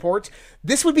civilian reports,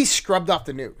 this would be scrubbed off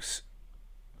the news.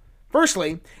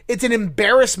 Firstly, it's an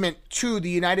embarrassment to the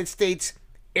United States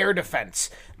air defense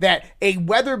that a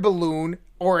weather balloon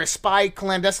or a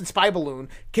clandestine spy balloon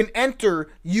can enter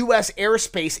U.S.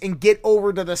 airspace and get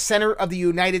over to the center of the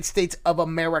United States of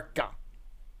America.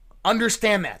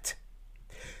 Understand that.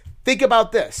 Think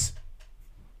about this.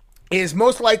 This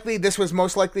was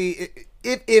most likely,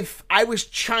 if I was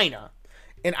China,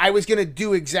 and I was going to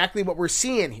do exactly what we're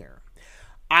seeing here,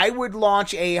 I would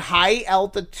launch a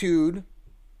high-altitude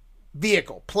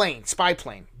vehicle, spy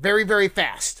plane, very, very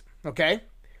fast, okay?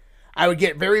 I would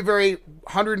get very, very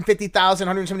 150,000,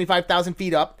 175,000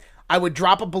 feet up. I would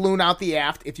drop a balloon out the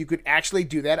aft, if you could actually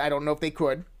do that. I don't know if they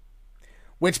could.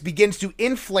 Which begins to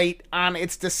inflate on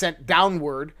its descent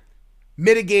downward,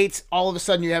 mitigates, all of a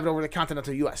sudden you have it over the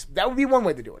continental U.S. That would be one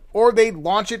way to do it. Or they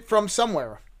launch it from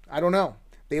somewhere. I don't know.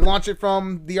 They launch it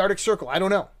from the Arctic Circle. I don't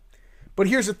know. But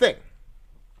here's the thing.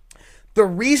 The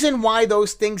reason why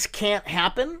those things can't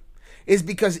happen is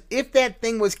because if that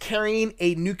thing was carrying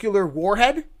a nuclear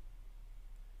warhead,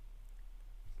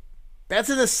 that's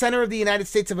in the center of the United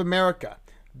States of America.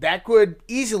 That could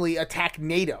easily attack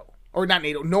NATO. Or not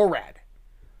NATO, NORAD.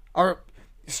 Or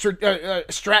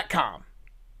STRATCOM.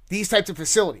 These types of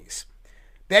facilities.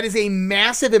 That is a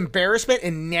massive embarrassment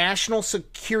and national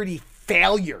security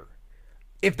failure,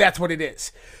 if that's what it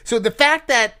is. So the fact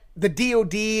that the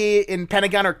DOD and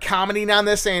Pentagon are commenting on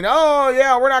this, saying, oh,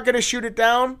 yeah, we're not going to shoot it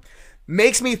down,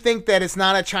 makes me think that it's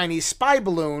not a Chinese spy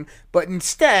balloon, but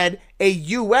instead a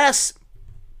U.S.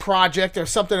 project or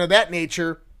something of that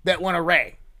nature that went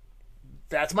awry.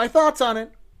 That's my thoughts on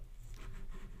it.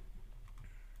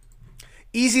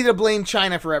 Easy to blame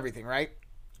China for everything, right?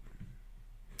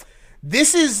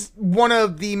 This is one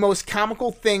of the most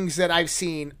comical things that I've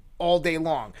seen all day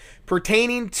long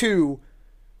pertaining to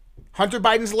Hunter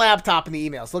Biden's laptop and the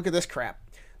emails. Look at this crap.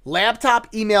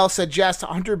 Laptop email suggests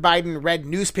Hunter Biden read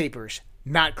newspapers,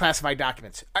 not classified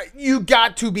documents. You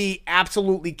got to be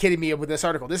absolutely kidding me with this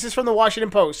article. This is from the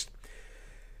Washington Post.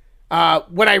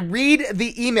 When I read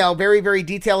the email, very, very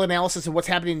detailed analysis of what's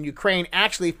happening in Ukraine,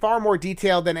 actually far more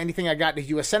detailed than anything I got in a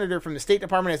U.S. Senator from the State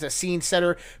Department as a scene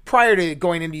setter prior to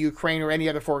going into Ukraine or any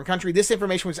other foreign country. This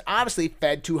information was obviously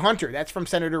fed to Hunter. That's from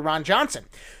Senator Ron Johnson.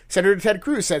 Senator Ted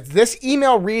Cruz says, this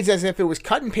email reads as if it was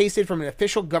cut and pasted from an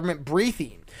official government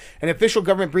briefing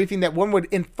that one would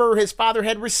infer his father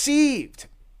had received.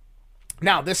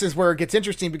 Now, this is where it gets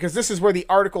interesting because this is where the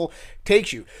article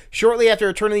takes you. Shortly after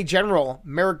Attorney General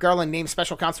Merrick Garland named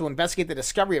special counsel to investigate the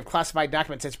discovery of classified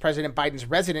documents at President Biden's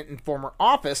resident and former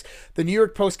office, the New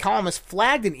York Post columnist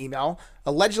flagged an email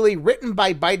allegedly written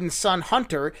by Biden's son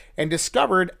Hunter and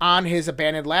discovered on his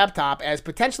abandoned laptop as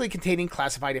potentially containing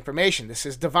classified information. This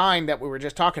is Divine that we were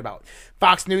just talking about.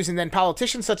 Fox News and then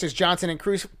politicians such as Johnson and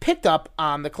Cruz picked up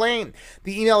on the claim.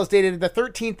 The email is dated the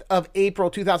 13th of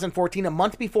April 2014, a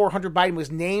month before Hunter Biden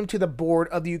was named to the board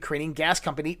of the Ukrainian gas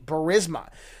company Burisma.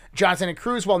 Johnson and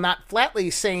Cruz, while not flatly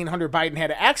saying Hunter Biden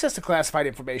had access to classified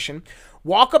information,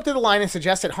 walk up to the line and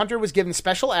suggest that Hunter was given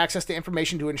special access to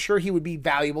information to ensure he would be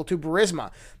valuable to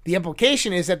Burisma. The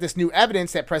implication is that this new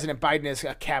evidence that President Biden is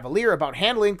a cavalier about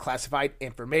handling classified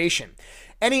information.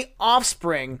 Any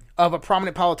offspring of a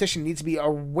prominent politician needs to be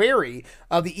wary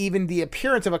of even the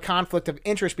appearance of a conflict of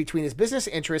interest between his business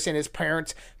interests and his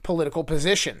parents' political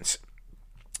positions.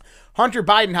 Hunter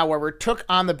Biden, however, took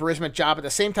on the Burisma job at the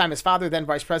same time his father, then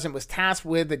vice president, was tasked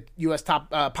with the U.S. top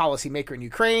policymaker in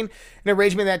Ukraine, an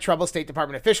arrangement that troubled State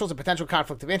Department officials, a potential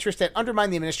conflict of interest that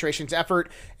undermined the administration's effort,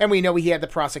 and we know he had the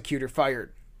prosecutor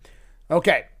fired.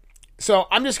 Okay, so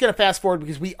I'm just going to fast forward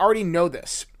because we already know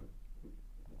this.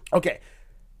 Okay,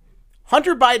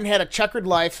 Hunter Biden had a checkered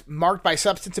life marked by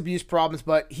substance abuse problems,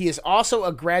 but he is also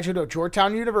a graduate of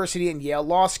Georgetown University and Yale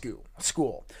Law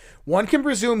School. One can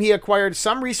presume he acquired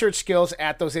some research skills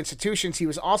at those institutions. He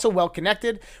was also well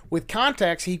connected with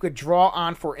contacts he could draw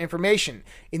on for information.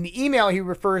 In the email, he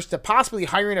refers to possibly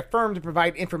hiring a firm to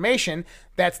provide information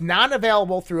that's not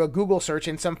available through a Google search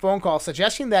and some phone calls,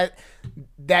 suggesting that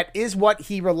that is what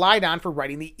he relied on for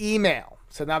writing the email.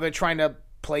 So now they're trying to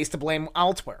place the blame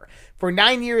elsewhere. For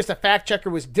 9 years, the fact checker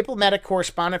was diplomatic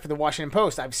correspondent for the Washington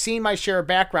Post. I've seen my share of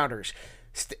backgrounders,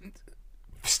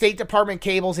 State Department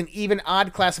cables, and even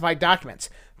odd classified documents.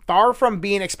 Far from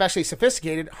being especially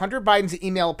sophisticated, Hunter Biden's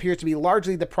email appears to be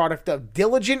largely the product of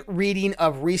diligent reading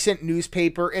of recent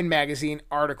newspaper and magazine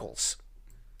articles.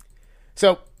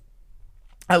 So,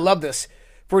 I love this.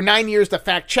 For 9 years, the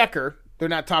fact checker, they're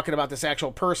not talking about this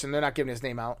actual person. They're not giving his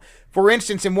name out. For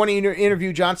instance, in one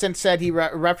interview, Johnson said he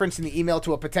referenced in the email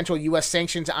to a potential U.S.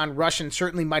 sanctions on Russia and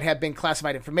certainly might have been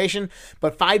classified information.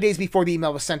 But 5 days before the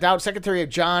email was sent out, Secretary of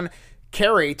John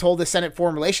Kerry told the Senate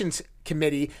Foreign Relations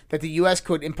Committee that the U.S.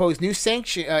 could impose new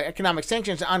economic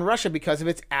sanctions on Russia because of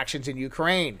its actions in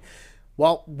Ukraine.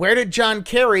 Well, where did John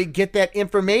Kerry get that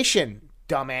information,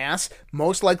 dumbass?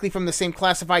 Most likely from the same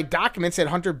classified documents that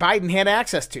Hunter Biden had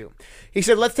access to. He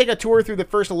said, let's take a tour through the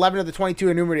first 11 of the 22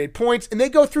 enumerated points, and they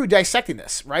go through dissecting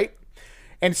this, right?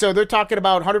 And so they're talking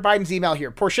about Hunter Biden's email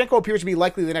here. Poroshenko appears to be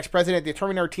likely the next president.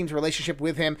 Determining our team's relationship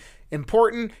with him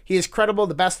important. He is credible,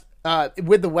 the best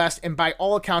with the West, and by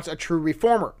all accounts, a true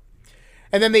reformer.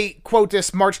 And then they quote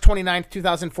this March 29th,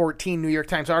 2014 New York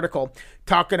Times article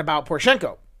talking about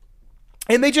Poroshenko.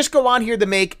 And they just go on here to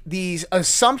make these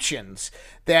assumptions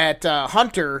that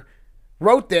Hunter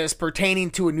wrote this pertaining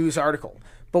to a news article.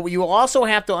 But what you also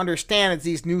have to understand is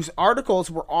these news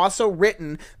articles were also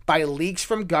written by leaks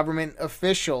from government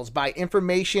officials, by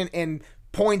information and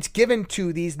points given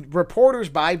to these reporters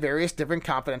by various different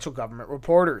confidential government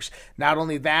reporters. Not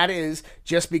only that is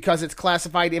just because it's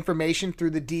classified information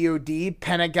through the DOD,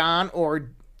 Pentagon,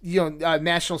 or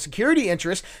national security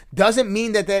interests doesn't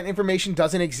mean that that information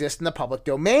doesn't exist in the public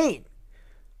domain.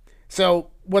 So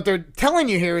what they're telling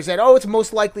you here is that, it's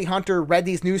most likely Hunter read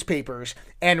these newspapers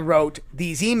and wrote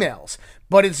these emails.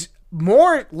 But it's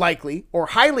more likely or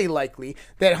highly likely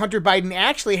that Hunter Biden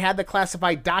actually had the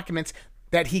classified documents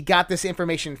that he got this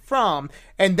information from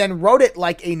and then wrote it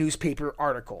like a newspaper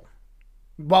article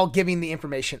while giving the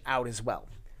information out as well.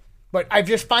 But I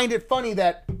just find it funny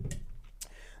that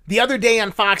the other day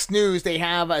on Fox News, they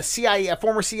have a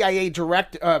former CIA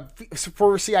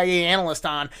analyst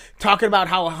on talking about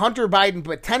how Hunter Biden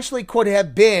potentially could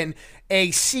have been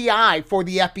a CI for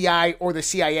the FBI or the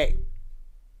CIA.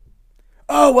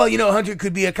 oh, well, Hunter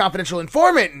could be a confidential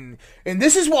informant, and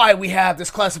this is why we have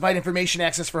this classified information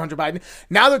access for Hunter Biden.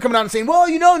 Now they're coming out and saying, well,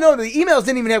 no, the emails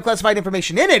didn't even have classified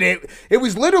information in it. It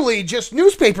was literally just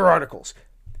newspaper articles.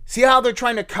 See how they're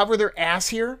trying to cover their ass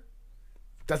here?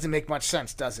 Doesn't make much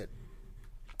sense, does it?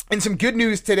 And some good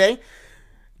news today.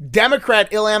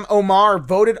 Democrat Ilhan Omar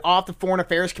voted off the Foreign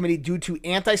Affairs Committee due to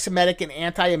anti-Semitic and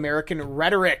anti-American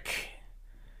rhetoric.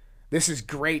 This is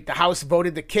great. The House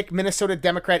voted to kick Minnesota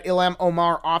Democrat Ilhan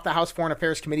Omar off the House Foreign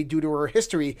Affairs Committee due to her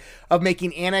history of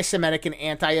making anti-Semitic and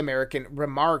anti-American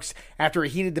remarks. After a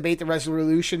heated debate, the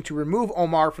resolution to remove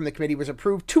Omar from the committee was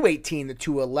approved 218 to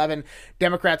 211.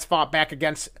 Democrats fought back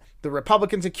against the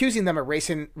Republicans, accusing them of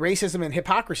racism and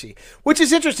hypocrisy, which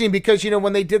is interesting because,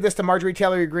 when they did this to Marjorie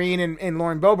Taylor Greene and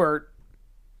Lauren Boebert,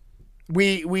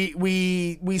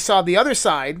 we saw the other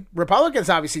side,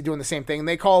 Republicans obviously doing the same thing, and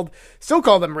they still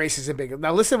called them racist and bigoted.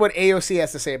 Now listen to what AOC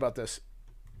has to say about this.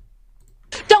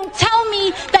 Don't tell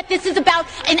me that this is about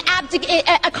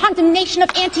a condemnation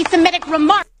of anti-Semitic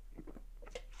remarks.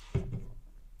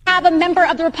 I have a member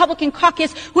of the Republican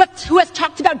caucus who has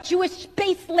talked about Jewish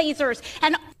space lasers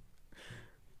and...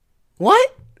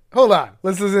 What? Hold on.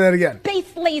 Let's listen to that again.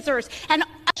 Space lasers and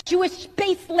Jewish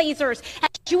space lasers and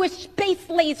Jewish space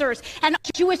lasers and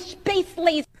Jewish space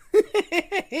lasers.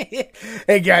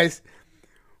 Hey guys,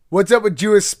 what's up with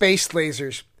Jewish space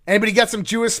lasers? Anybody got some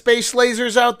Jewish space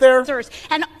lasers out there?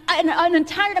 And an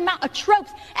entire amount of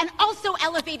tropes, and also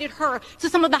elevated her to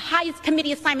some of the highest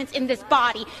committee assignments in this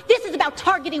body. This is about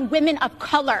targeting women of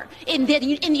color in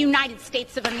the United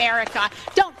States of America.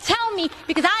 Don't tell me,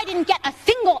 because I didn't get a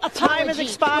single apology. Time has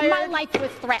expired. My life was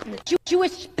threatened.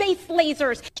 Jewish space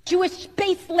lasers, Jewish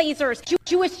space lasers,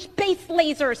 Jewish space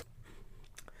lasers.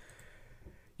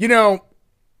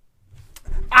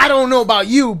 I don't know about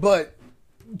you, but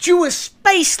Jewish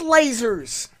space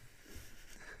lasers.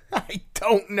 I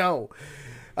don't know.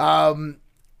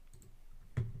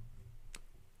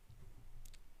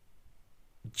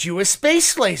 Jewish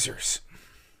space lasers.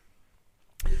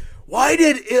 Why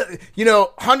did it,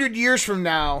 100 years from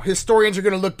now, historians are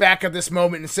going to look back at this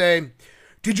moment and say,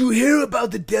 did you hear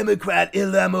about the Democrat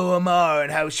Ilhan Omar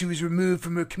and how she was removed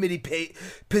from her committee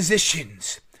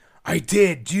positions? I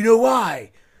did. Do you know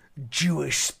why?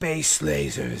 Jewish space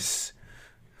lasers.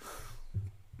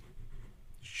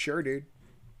 Sure, dude.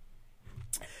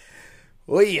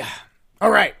 Oh, yeah. All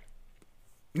right.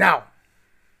 Now,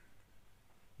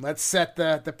 let's set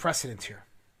the precedent here.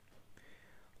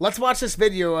 Let's watch this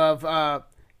video of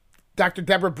Dr.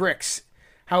 Deborah Birx,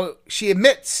 how she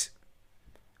admits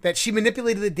that she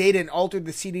manipulated the data and altered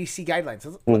the CDC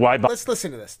guidelines. Let's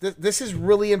listen to this. This is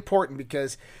really important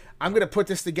because I'm going to put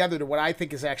this together to what I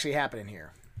think is actually happening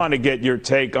here. I want to get your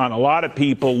take on a lot of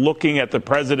people looking at the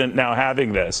president now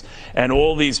having this, and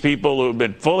all these people who've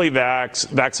been fully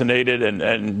vaccinated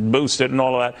and boosted and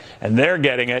all of that, and they're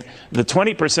getting it. The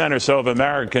 20% or so of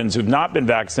Americans who've not been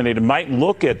vaccinated might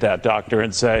look at that doctor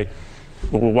and say,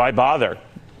 well, why bother?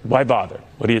 Why bother?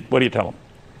 What do you tell them?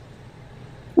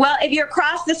 Well, if you're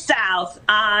across the South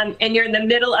and you're in the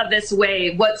middle of this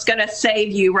wave, what's going to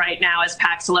save you right now is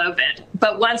Paxlovid.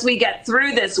 But once we get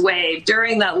through this wave,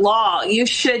 during that lull, you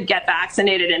should get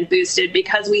vaccinated and boosted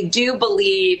because we do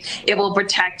believe it will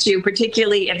protect you,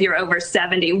 particularly if you're over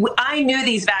 70. I knew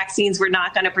these vaccines were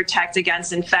not going to protect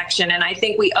against infection, and I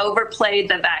think we overplayed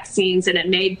the vaccines, and it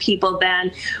made people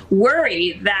then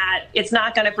worry that it's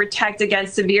not going to protect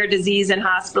against severe disease and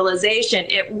hospitalization.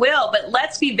 It will, but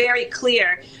let's be very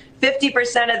clear.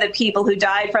 50% of the people who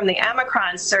died from the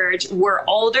Omicron surge were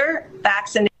older,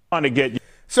 vaccinated.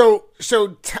 So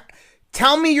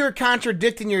tell me you're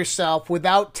contradicting yourself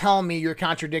without telling me you're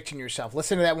contradicting yourself.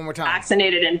 Listen to that one more time.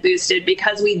 Vaccinated and boosted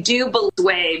because we do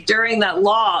believe during that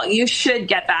lull, you should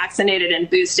get vaccinated and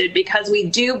boosted because we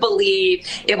do believe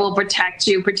it will protect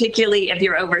you, particularly if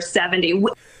you're over 70.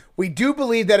 We do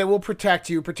believe that it will protect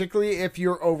you, particularly if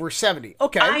you're over 70.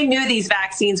 Okay. I knew these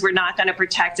vaccines were not going to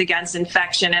protect against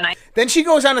infection. Then she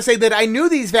goes on to say that I knew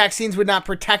these vaccines would not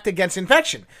protect against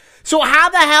infection. So how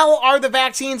the hell are the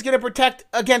vaccines going to protect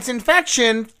against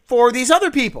infection for these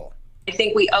other people? I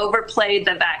think we overplayed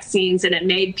the vaccines, and it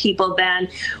made people then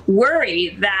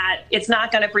worry that it's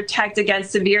not going to protect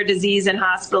against severe disease and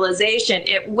hospitalization.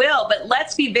 It will, but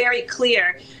let's be very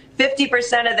clear.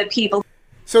 50% of the people.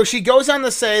 So she goes on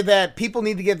to say that people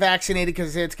need to get vaccinated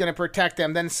because it's going to protect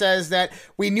them, then says that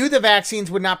we knew the vaccines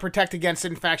would not protect against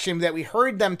infection, that we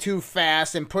heard them too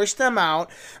fast and pushed them out,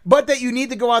 but that you need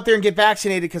to go out there and get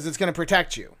vaccinated because it's going to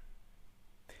protect you.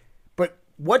 But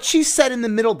what she said in the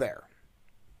middle there,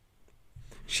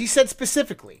 she said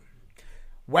specifically,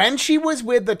 when she was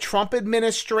with the Trump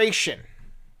administration,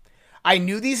 I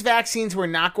knew these vaccines were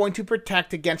not going to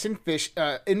protect against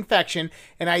infection,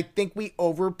 and I think we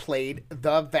overplayed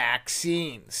the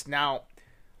vaccines. Now,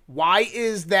 why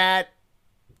is that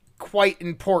quite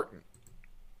important?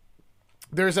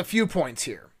 There's a few points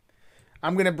here.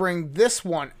 I'm going to bring this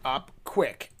one up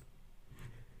quick.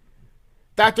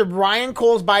 Dr. Brian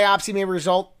Cole's biopsy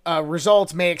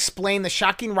results may explain the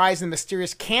shocking rise in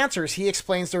mysterious cancers. He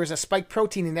explains there is a spike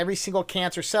protein in every single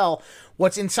cancer cell.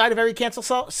 What's inside of every cancer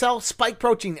cell? Spike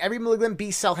protein. Every malignant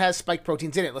B cell has spike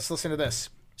proteins in it. Let's listen to this.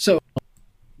 So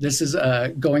this is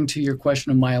going to your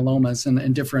question of myelomas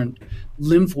and different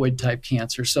lymphoid type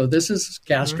cancer. So this is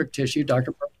gastric tissue.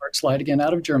 Dr. Burkhardt, slide again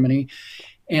out of Germany.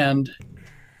 And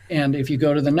if you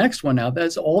go to the next one now,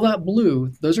 that's all that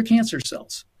blue. Those are cancer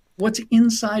cells. What's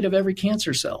inside of every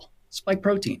cancer cell? Spike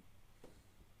protein.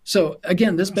 So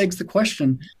again, this begs the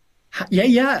question.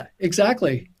 Yeah,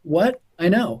 exactly. What? I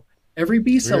know. Every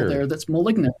B cell there that's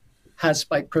malignant has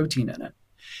spike protein in it.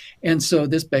 And so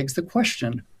this begs the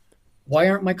question, why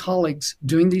aren't my colleagues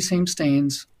doing these same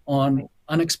stains on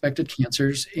unexpected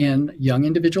cancers in young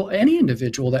individual, any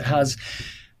individual that has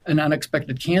an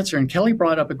unexpected cancer? And Kelly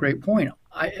brought up a great point.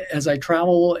 As I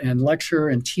travel and lecture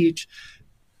and teach,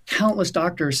 countless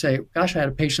doctors say, gosh, I had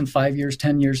a patient 5 years,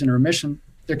 10 years in remission.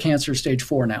 Their cancer is stage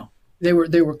 4 now. They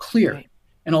were clear. Right.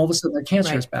 And all of a sudden their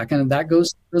cancer is back. And that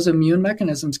goes those immune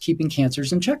mechanisms keeping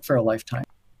cancers in check for a lifetime.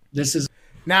 This is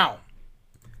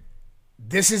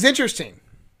interesting.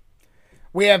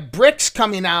 We have BRICS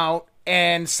coming out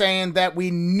and saying that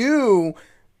we knew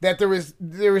that there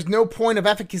was no point of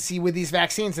efficacy with these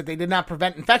vaccines, that they did not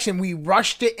prevent infection. We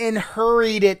rushed it and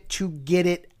hurried it to get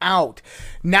it out.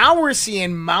 Now we're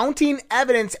seeing mounting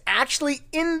evidence actually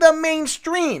in the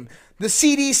mainstream. The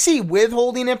CDC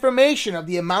withholding information of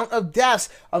the amount of deaths,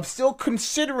 of still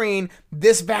considering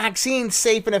this vaccine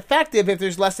safe and effective if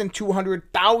there's less than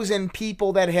 200,000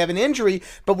 people that have an injury,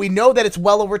 but we know that it's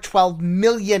well over 12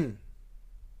 million.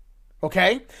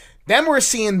 Okay? Then we're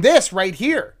seeing this right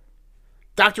here.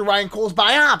 Dr. Ryan Cole's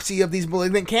biopsy of these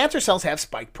malignant cancer cells have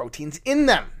spike proteins in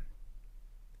them.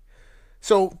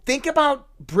 So think about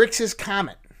BRICS'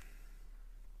 comment.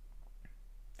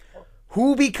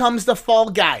 Who becomes the fall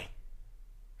guy?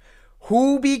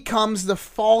 Who becomes the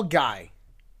fall guy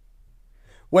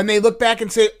when they look back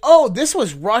and say, oh, this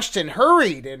was rushed and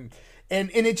hurried and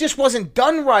it just wasn't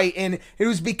done right, and it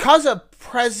was because of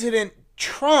President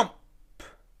Trump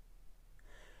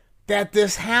that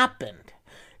this happened.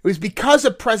 It was because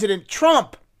of President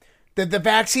Trump that the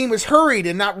vaccine was hurried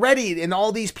and not ready and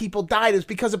all these people died. It was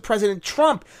because of President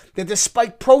Trump that the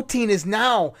spike protein is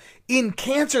now in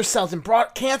cancer cells and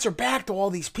brought cancer back to all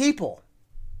these people.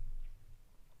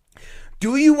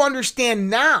 Do you understand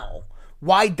now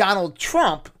why Donald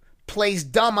Trump plays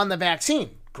dumb on the vaccine?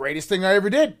 Greatest thing I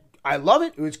ever did. I love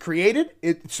it. It was created.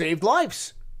 It saved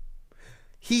lives.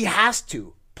 He has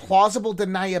to. Plausible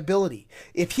deniability.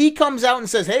 If he comes out and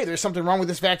says, hey, there's something wrong with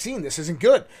this vaccine, this isn't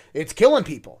good, it's killing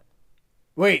people.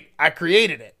 Wait, I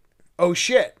created it. Oh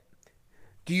shit.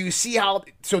 Do you see how?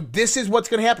 So this is what's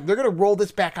going to happen. They're going to roll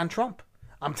this back on Trump.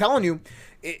 I'm telling you,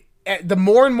 the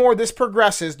more and more this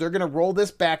progresses, they're going to roll this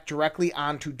back directly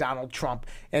onto Donald Trump,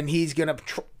 and he's going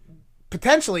to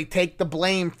potentially take the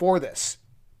blame for this.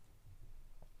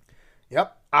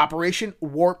 Yep. Operation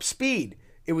Warp Speed.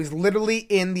 It was literally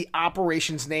in the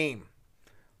operation's name.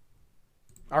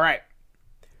 All right.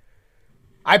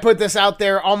 I put this out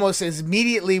there almost as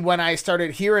immediately when I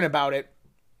started hearing about it.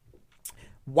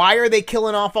 Why are they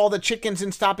killing off all the chickens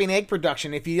and stopping egg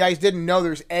production? If you guys didn't know,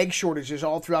 there's egg shortages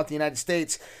all throughout the United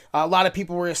States. A lot of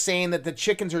people were saying that the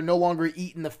chickens are no longer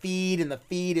eating the feed, and the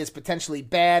feed is potentially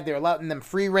bad. They're letting them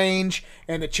free range,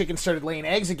 and the chickens started laying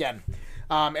eggs again.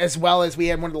 As well as we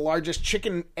had one of the largest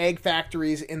chicken egg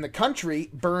factories in the country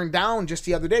burned down just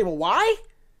the other day. Well, why?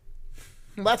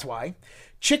 Well, that's why.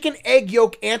 Chicken egg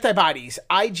yolk antibodies,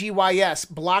 IgYs,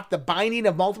 block the binding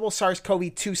of multiple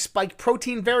SARS-CoV-2 spike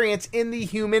protein variants in the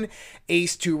human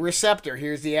ACE2 receptor.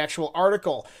 Here's the actual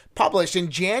article published in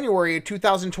January of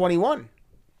 2021.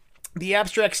 The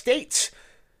abstract states,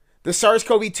 the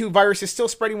SARS-CoV-2 virus is still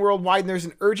spreading worldwide, and there's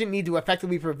an urgent need to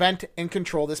effectively prevent and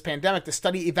control this pandemic. The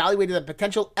study evaluated the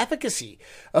potential efficacy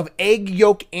of egg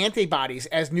yolk antibodies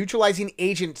as neutralizing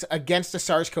agents against the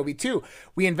SARS-CoV-2.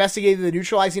 We investigated the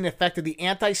neutralizing effect of the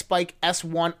anti-spike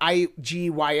S1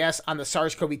 IgYs on the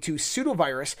SARS-CoV-2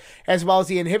 pseudovirus, as well as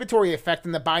the inhibitory effect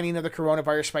in the binding of the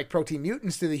coronavirus spike protein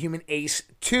mutants to the human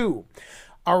ACE2.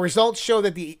 Our results show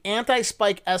that the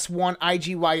anti-spike S1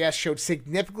 IgYs showed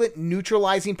significant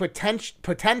neutralizing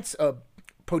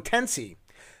potency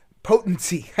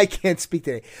I can't speak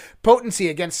today. Potency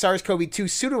against SARS-CoV-2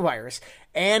 pseudovirus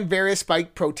and various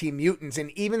spike protein mutants,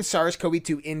 and even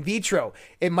SARS-CoV-2 in vitro.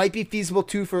 It might be feasible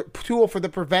tool for the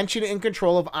prevention and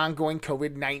control of ongoing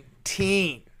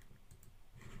COVID-19.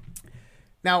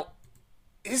 Now,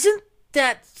 isn't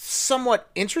that somewhat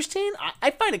interesting?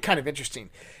 I find it kind of interesting.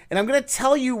 And I'm going to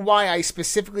tell you why I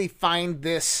specifically find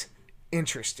this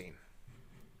interesting.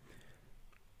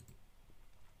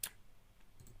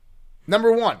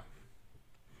 Number one,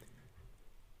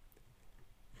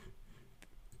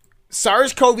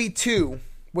 SARS-CoV-2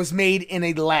 was made in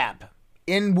a lab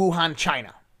in Wuhan,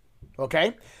 China.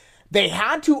 Okay? They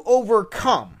had to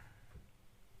overcome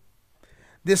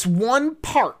this one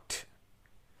part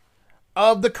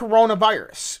of the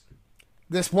coronavirus.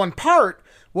 This one part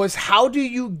was, how do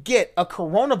you get a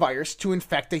coronavirus to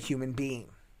infect a human being?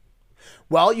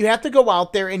 Well, you have to go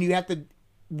out there and you have to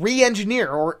re-engineer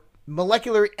or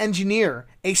molecular engineer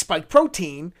a spike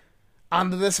protein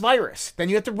onto this virus. Then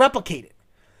you have to replicate it.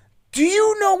 Do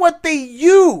you know what they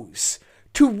use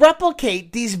to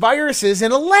replicate these viruses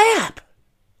in a lab?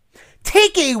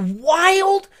 Take a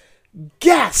wild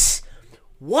guess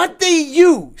what they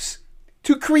use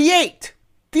to create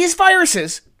these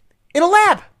viruses in a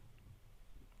lab.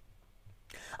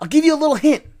 I'll give you a little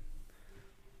hint.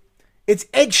 It's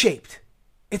egg-shaped.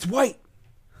 It's white.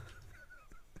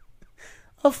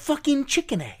 A fucking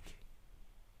chicken egg.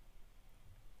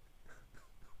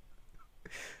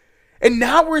 And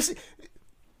now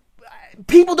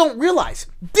people don't realize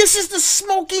this is the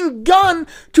smoking gun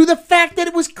to the fact that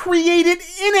it was created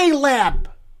in a lab.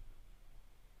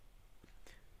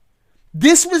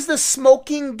 This was the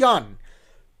smoking gun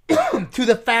to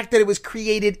the fact that it was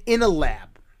created in a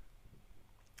lab.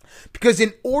 Because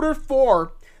in order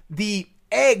for the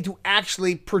egg to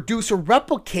actually produce or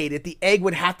replicate it, the egg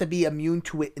would have to be immune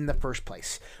to it in the first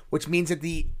place, which means that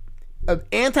the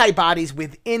antibodies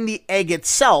within the egg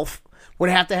itself would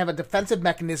have to have a defensive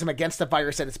mechanism against the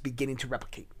virus that it's beginning to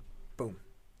replicate. Boom.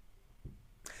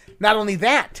 Not only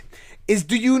that,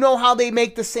 do you know how they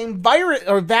make the same virus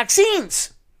or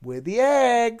vaccines? With the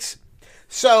eggs.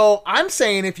 So I'm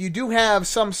saying, if you do have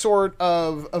some sort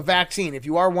of a vaccine, if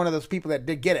you are one of those people that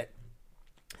did get it,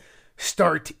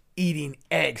 start eating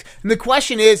eggs. And the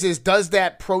question is does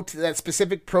that that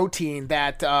specific protein,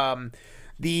 that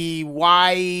the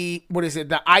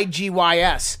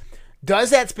IGYS,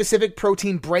 does that specific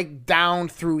protein break down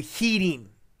through heating?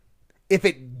 If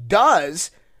it does,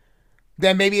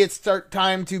 then maybe it's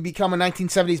time to become a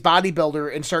 1970s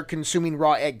bodybuilder and start consuming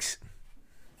raw eggs.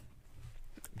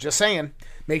 Just saying.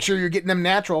 Make sure you're getting them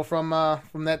natural from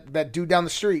that dude down the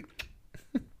street.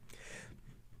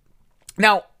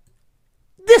 Now,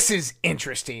 this is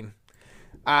interesting.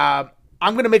 I'm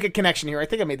going to make a connection here. I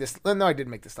think I made this. No, I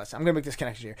didn't make this last time. I'm going to make this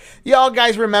connection here. Y'all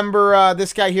guys remember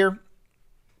this guy here?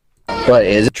 What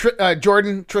is it?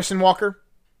 Jordan Tristan Walker.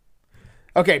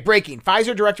 Okay, breaking.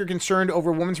 Pfizer director concerned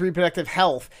over women's reproductive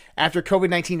health after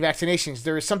COVID-19 vaccinations.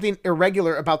 There is something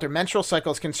irregular about their menstrual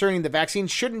cycles concerning the vaccine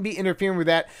shouldn't be interfering with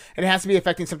that, and it has to be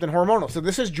affecting something hormonal. So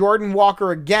this is Jordan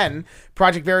Walker again.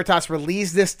 Project Veritas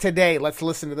released this today. Let's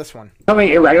listen to this one. Something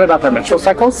irregular about their menstrual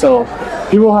cycles, so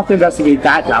people will have to investigate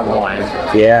that down the line.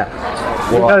 Yeah.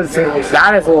 Because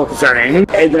that is a little concerning.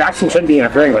 The vaccine shouldn't be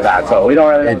interfering with that, so we don't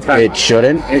really know. It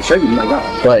shouldn't? It shouldn't,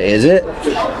 no. But is it?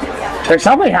 There's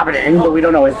something happening, but we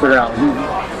don't know what to figure out.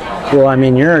 Well, I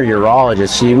mean, you're a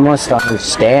urologist, so you must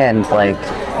understand, like,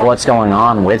 what's going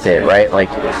on with it, right? Like,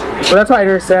 so that's why I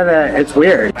understand that it's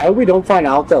weird. I hope we don't find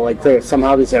out that, like, there's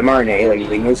somehow this mRNA, like,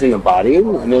 lingers in the body,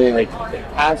 and then, like,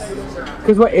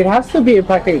 because it has to be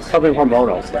impacting something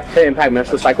hormonal to impact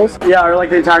menstrual cycles. Yeah, or,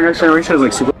 like, the entire next generation is,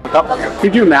 like, super up.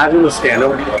 Could you imagine the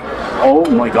scandal? Oh,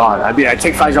 my God. I mean, I'd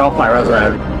take Pfizer off my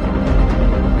resume.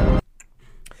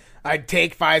 I'd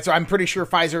take Pfizer. I'm pretty sure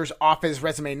Pfizer's off his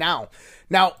resume now.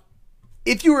 Now,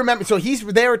 if you remember, so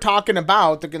they were talking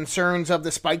about the concerns of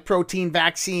the spike protein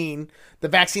vaccine, the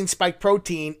vaccine spike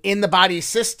protein in the body's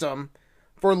system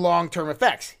for long-term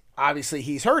effects. Obviously,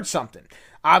 he's heard something.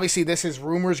 Obviously, this is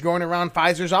rumors going around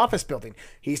Pfizer's office building.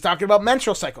 He's talking about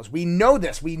menstrual cycles. We know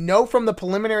this. We know from the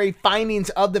preliminary findings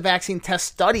of the vaccine test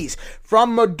studies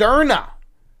from Moderna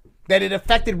that it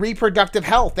affected reproductive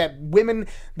health, that women,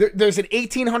 there's an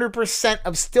 1,800%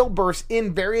 of stillbirths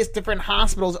in various different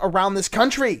hospitals around this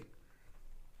country.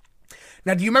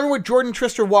 Now, do you remember what Jordan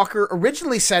Tristan Walker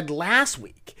originally said last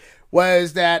week?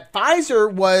 Was that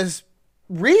Pfizer was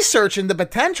researching the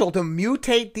potential to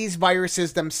mutate these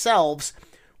viruses themselves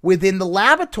within the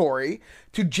laboratory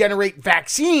to generate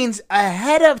vaccines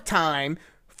ahead of time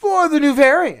for the new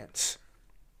variants.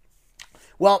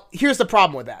 Well, here's the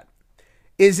problem with that.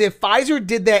 is if Pfizer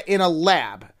did that in a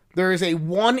lab, there is a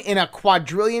 1 in a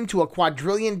quadrillion to a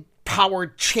quadrillion power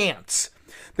chance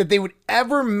that they would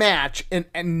ever match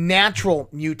a natural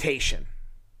mutation,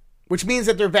 which means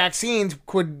that their vaccines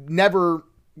could never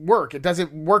work. It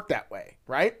doesn't work that way,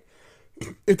 right?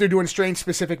 If they're doing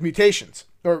strain-specific mutations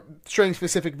or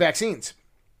strain-specific vaccines.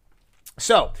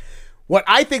 So, what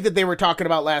I think that they were talking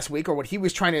about last week, or what he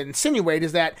was trying to insinuate,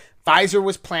 is that Pfizer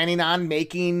was planning on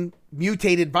making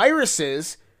mutated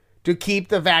viruses to keep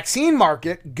the vaccine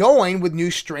market going with new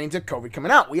strains of COVID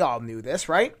coming out. We all knew this,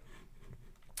 right?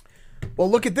 Well,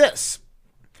 look at this.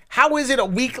 How is it a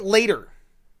week later?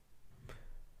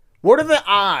 What are the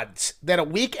odds that a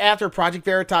week after Project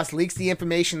Veritas leaks the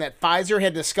information that Pfizer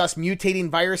had discussed mutating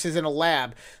viruses in a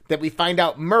lab, that we find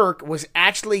out Merck was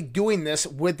actually doing this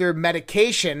with their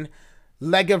medication,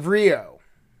 Lagevrio?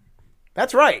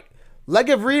 That's right.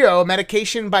 Lagevrio, a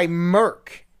medication by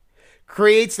Merck,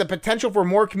 creates the potential for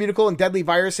more communicable and deadly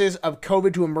viruses of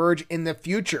COVID to emerge in the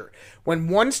future. When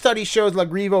one study shows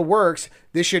Lagevrio works,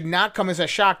 this should not come as a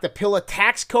shock. The pill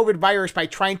attacks COVID virus by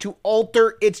trying to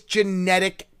alter its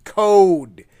genetic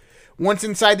code. Once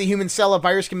inside the human cell, a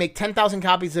virus can make 10,000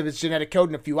 copies of its genetic code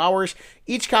in a few hours.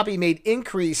 Each copy made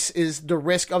increases the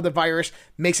risk of the virus,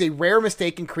 makes a rare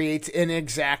mistake, and creates an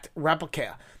exact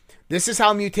replica. This is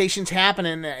how mutations happen,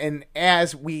 and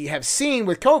as we have seen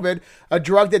with COVID, a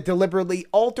drug that deliberately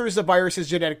alters the virus's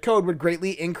genetic code would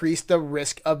greatly increase the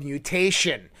risk of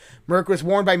mutation. Merck was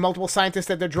warned by multiple scientists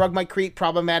that the drug might create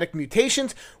problematic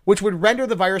mutations, which would render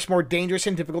the virus more dangerous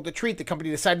and difficult to treat. The company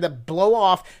decided to blow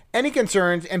off any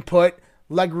concerns and put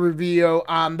Lagevrio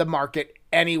on the market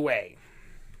anyway.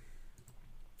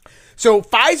 So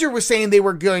Pfizer was saying they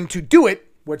were going to do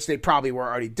it, which they probably were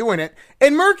already doing it,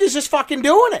 and Merck is just fucking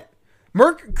doing it.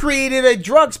 Merck created a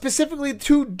drug specifically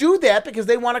to do that because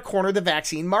they want to corner the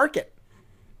vaccine market.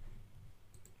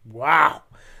 Wow.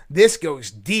 This goes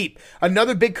deep.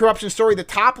 Another big corruption story. The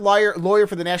top lawyer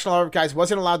for the National Archives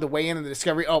wasn't allowed to weigh in on the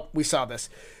discovery. Oh, we saw this.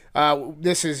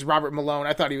 This is Robert Malone.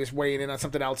 I thought he was weighing in on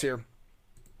something else here.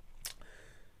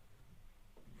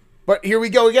 But here we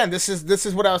go again. This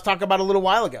is what I was talking about a little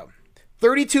while ago.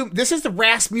 32. This is the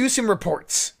Rasmussen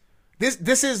reports.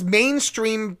 This is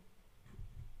mainstream,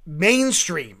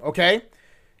 okay?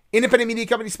 Independent media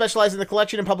company specialized in the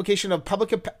collection and publication of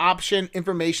public option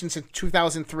information since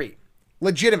 2003.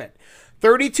 Legitimate.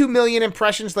 32 million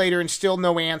impressions later and still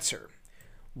no answer.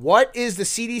 What is the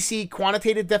CDC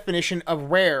quantitative definition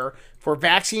of rare for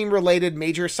vaccine-related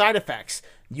major side effects?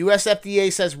 US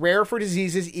FDA says rare for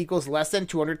diseases equals less than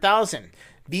 200,000.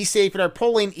 Be Safe in our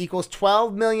polling equals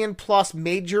 12 million plus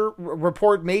major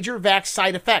vax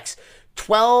side effects.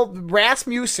 12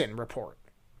 Rasmussen report.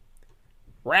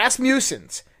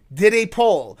 Rasmussen's did a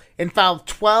poll and found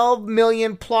 12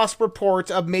 million plus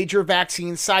reports of major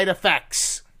vaccine side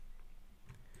effects.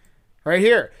 Right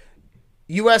here.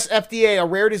 U.S. FDA, a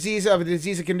rare disease of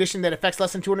a condition that affects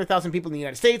less than 200,000 people in the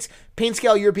United States. Pain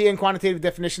scale, European quantitative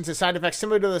definitions of side effects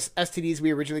similar to the STDs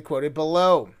we originally quoted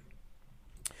below.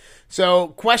 So,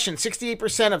 question,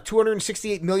 68% of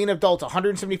 268 million adults,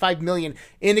 175 million,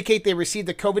 indicate they received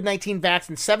the COVID-19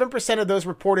 vaccine. 7% of those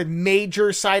reported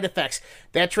major side effects.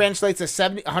 That translates to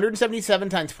 177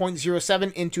 times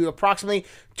 0.07 into approximately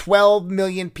 12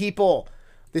 million people.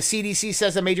 The CDC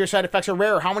says that major side effects are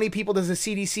rare. How many people does the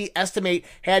CDC estimate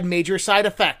had major side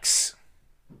effects?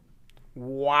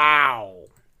 Wow.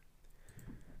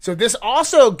 So this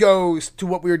also goes to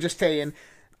what we were just saying,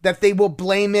 that they will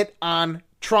blame it on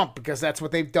Trump, because that's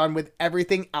what they've done with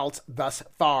everything else thus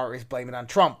far, is blame it on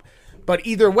Trump. But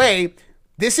either way,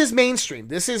 this is mainstream.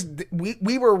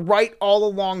 We were right all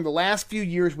along the last few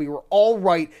years. We were all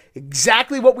right.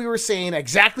 Exactly what we were saying,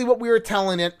 exactly what we were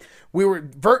telling it. We were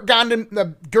Gert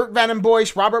Van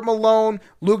Boyce, Robert Malone,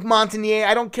 Luc Montagnier.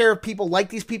 I don't care if people like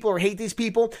these people or hate these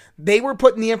people. They were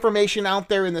putting the information out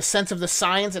there in the sense of the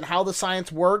science and how the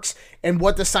science works and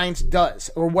what the science does,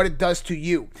 or what it does to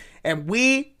you. And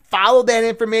we followed that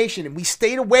information, and we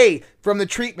stayed away from the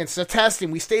treatments, the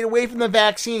testing. We stayed away from the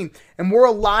vaccine, and we're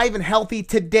alive and healthy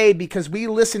today because we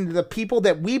listened to the people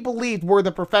that we believed were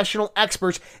the professional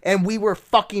experts, and we were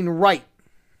fucking right.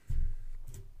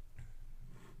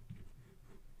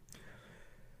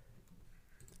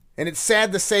 And it's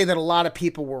sad to say that a lot of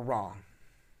people were wrong.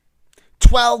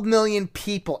 12 million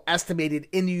people estimated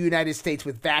in the United States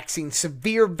with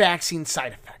severe vaccine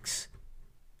side effects.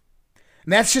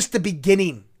 And that's just the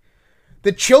beginning.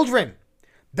 The children,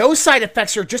 those side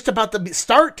effects are just about to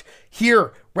start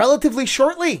here relatively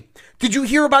shortly. Did you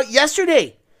hear about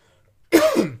yesterday?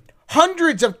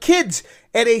 Hundreds of kids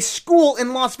at a school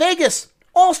in Las Vegas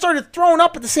all started throwing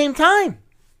up at the same time.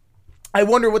 I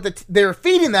wonder what they're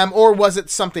feeding them, or was it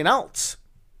something else?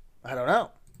 I don't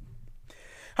know.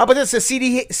 How about this? The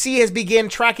CDC has begun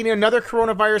tracking another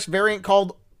coronavirus variant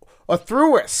called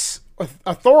Orthrus. What's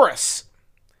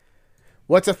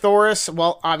Orthrus?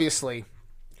 Well, obviously,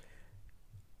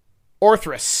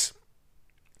 Orthrus,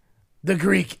 the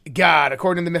Greek god.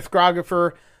 According to the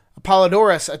mythographer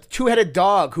Apollodorus, a two-headed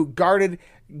dog who guarded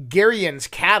Gerion's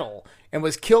cattle and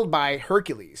was killed by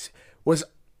Hercules.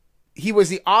 He was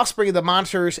the offspring of the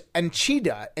monsters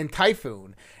Enchida and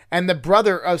Typhoon, and the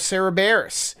brother of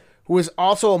Cerberus, who was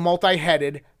also a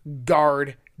multi-headed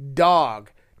guard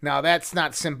dog. Now, that's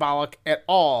not symbolic at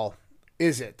all,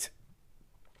 is it?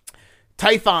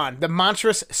 Typhon, the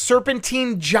monstrous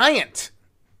serpentine giant.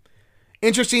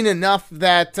 Interesting enough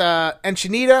that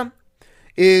Enchinida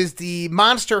is the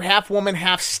monster half-woman,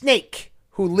 half-snake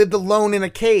who lived alone in a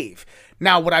cave.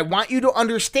 Now, what I want you to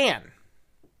understand,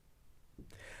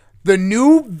 the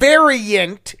new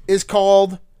variant is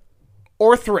called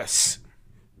Orthrus,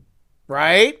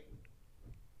 right?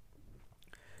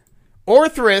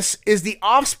 Orthrus is the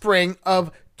offspring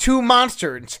of two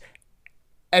monsters,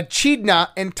 Echidna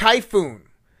and Typhoon.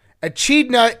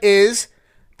 Echidna is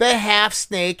the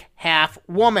half-snake,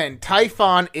 half-woman.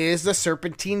 Typhon is the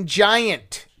serpentine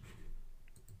giant.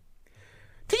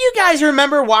 Do you guys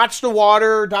remember Watch the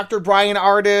Water, Dr. Brian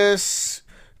Ardis,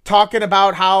 talking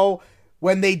about how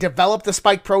when they developed the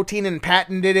spike protein and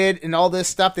patented it and all this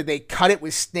stuff, that they cut it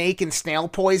with snake and snail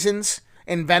poisons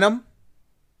and venom?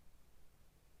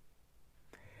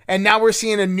 And now we're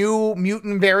seeing a new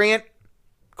mutant variant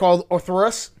called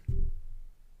Orthrus.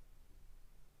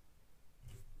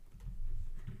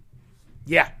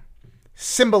 Yeah.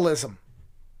 Symbolism.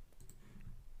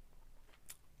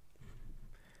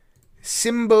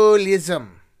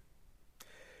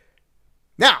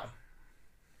 Now,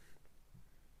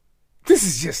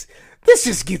 this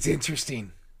just gets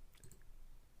interesting.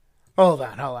 Hold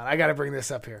on. I gotta bring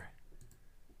this up here.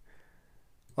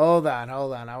 Hold on.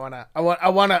 I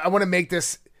wanna make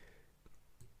this.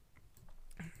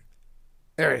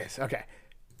 There it is. Okay.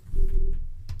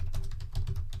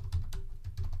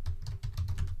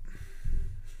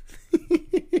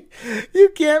 You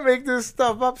can't make this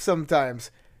stuff up sometimes.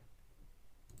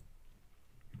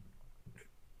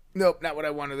 Nope, not what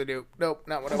I wanted to do. Nope,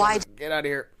 not what I wanted to do. Get out of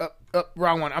here.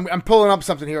 Wrong one. I'm pulling up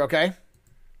something here, okay?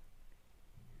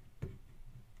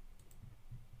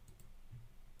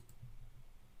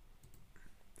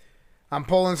 I'm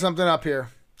pulling something up here.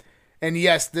 And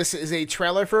yes, this is a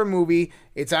trailer for a movie.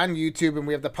 It's on YouTube, and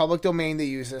we have the public domain that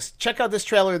use this. Check out this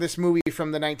trailer of this movie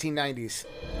from the 1990s.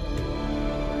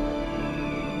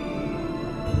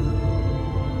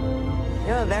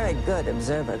 You're a very good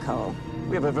observer, Cole.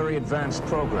 We have a very advanced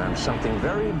program, something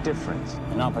very different.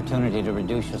 An opportunity to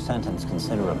reduce your sentence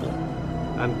considerably.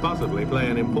 And possibly play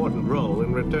an important role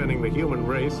in returning the human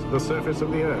race to the surface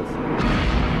of the Earth.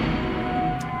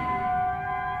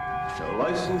 No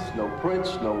license, no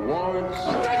prints, no warrants.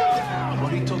 Well,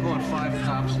 he took on 5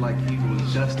 cops like he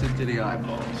was dusted to the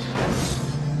eyeballs.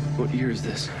 What year is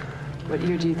this? What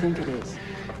year do you think it is?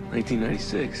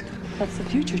 1996. That's the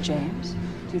future, James.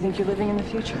 Do you think you're living in the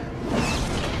future?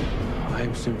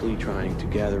 I'm simply trying to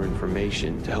gather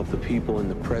information to help the people in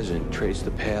the present trace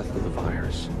the path of the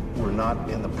virus. We're not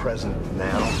in the present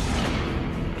now.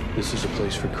 This is a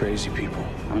place for crazy people.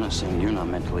 I'm not saying you're not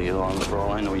mentally ill. For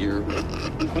all I know, you're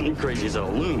crazy as a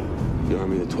loon. The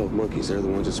Army of the 12 Monkeys, they're the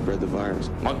ones that spread the virus.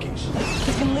 Monkeys.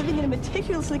 He's been living in a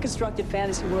meticulously constructed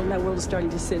fantasy world, and that world is starting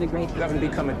to disintegrate. You haven't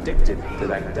become addicted to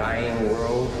that dying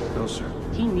world? No, sir.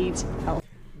 He needs help.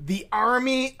 The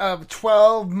Army of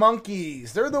 12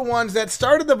 Monkeys. They're the ones that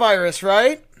started the virus,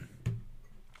 right?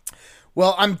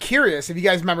 Well, I'm curious. If you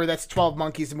guys remember, that's 12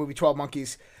 Monkeys, the movie 12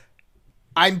 Monkeys.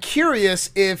 I'm curious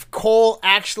if Cole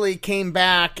actually came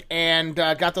back and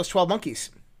got those 12 monkeys.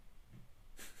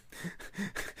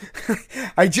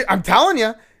 I'm telling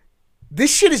you,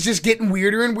 this shit is just getting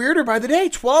weirder and weirder by the day.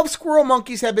 12 squirrel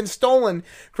monkeys have been stolen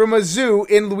from a zoo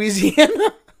in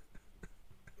Louisiana.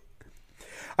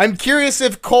 I'm curious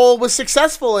if Cole was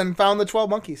successful and found the 12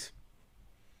 monkeys.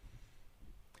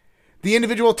 The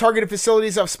individual targeted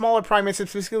facilities of smaller primates and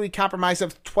specifically compromised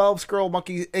of 12 squirrel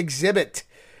monkey exhibit.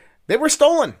 They were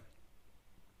stolen.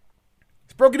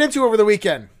 It's broken into over the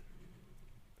weekend.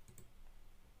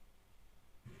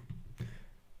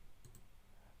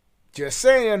 Just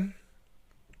saying.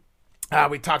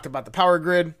 We talked about the power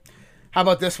grid. How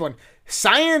about this one?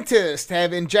 Scientists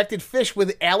have injected fish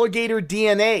with alligator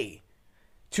DNA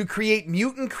to create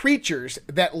mutant creatures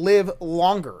that live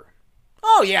longer.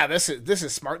 Oh yeah, this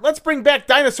is smart. Let's bring back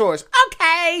dinosaurs.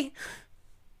 Okay.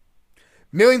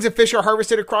 Millions of fish are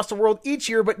harvested across the world each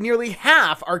year, but nearly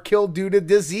half are killed due to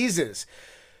diseases.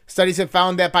 Studies have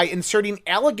found that by inserting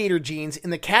alligator genes in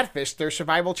the catfish, their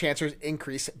survival chances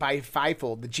increase by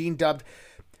 5-fold. The gene dubbed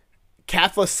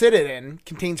cathelicidin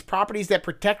contains properties that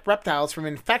protect reptiles from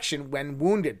infection when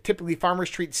wounded. Typically, farmers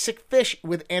treat sick fish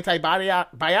with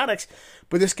antibiotics,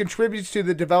 but this contributes to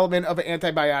the development of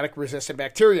antibiotic-resistant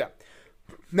bacteria.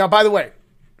 Now, by the way,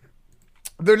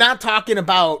 they're not talking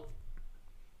about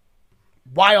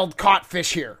wild-caught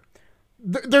fish here.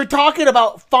 They're talking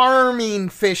about farming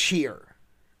fish here.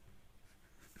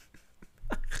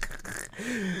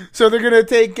 So they're going to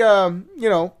take,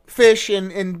 fish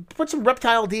and put some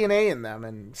reptile DNA in them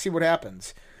and see what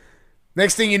happens.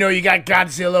 Next thing you know, you got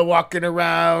Godzilla walking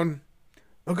around.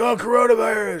 Look, oh,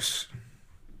 coronavirus.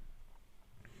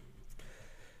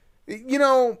 You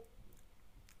know,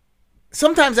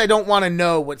 sometimes I don't want to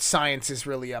know what science is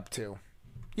really up to.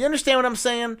 You understand what I'm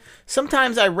saying?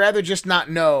 Sometimes I'd rather just not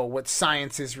know what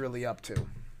science is really up to.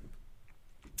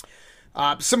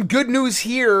 Some good news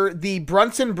here. The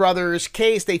Brunson brothers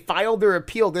case, they filed their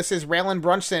appeal. This is Raylan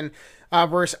Brunson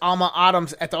versus Alma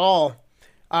Adams et al.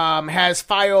 Has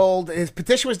filed. His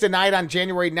petition was denied on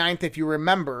January 9th, if you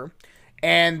remember.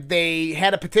 And they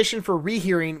had a petition for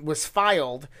rehearing was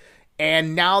filed.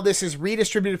 And now this is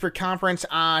redistributed for conference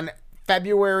on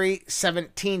February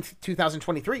 17th,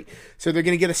 2023. So they're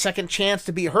going to get a second chance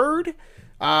to be heard,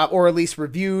 or at least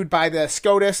reviewed by the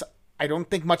SCOTUS. I don't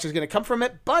think much is going to come from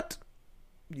it, but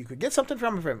you could get something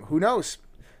from him. Who knows?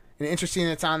 And interesting,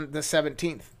 it's on the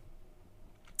 17th.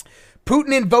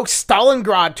 Putin invokes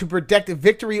Stalingrad to predict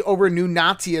victory over new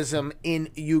Nazism in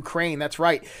Ukraine. That's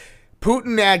right.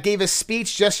 Putin gave a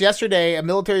speech just yesterday, a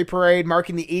military parade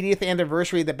marking the 80th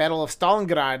anniversary of the Battle of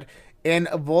Stalingrad in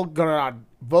Volgograd.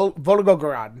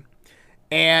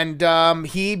 And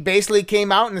he basically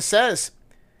came out and says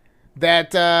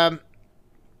that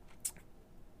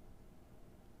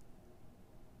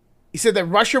he said that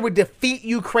Russia would defeat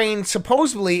Ukraine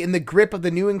supposedly in the grip of the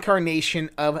new incarnation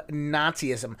of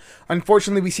Nazism.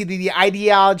 Unfortunately, we see the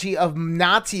ideology of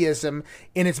Nazism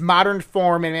in its modern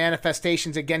form and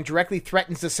manifestations again directly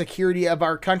threatens the security of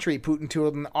our country, Putin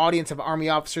told an audience of army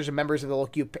officers and members of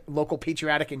the local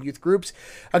patriotic and youth groups.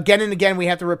 Again and again, we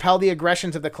have to repel the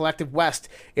aggressions of the collective West.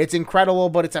 It's incredible,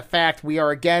 but it's a fact. We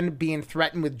are again being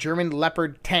threatened with German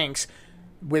Leopard tanks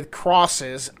with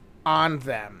crosses on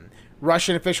them.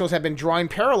 Russian officials have been drawing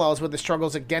parallels with the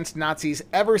struggles against Nazis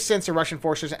ever since the Russian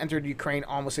forces entered Ukraine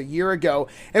almost a year ago.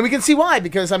 And we can see why,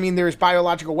 because, I mean, there's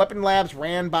biological weapon labs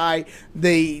ran by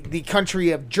the country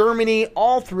of Germany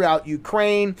all throughout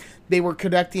Ukraine. They were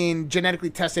conducting genetically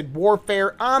tested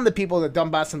warfare on the people of the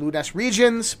Donbass and Luhansk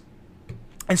regions.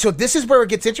 And so this is where it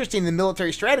gets interesting in the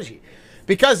military strategy.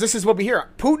 Because this is what we hear.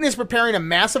 Putin is preparing a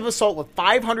massive assault with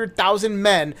 500,000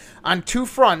 men on two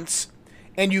fronts,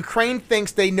 and Ukraine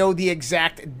thinks they know the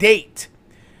exact date.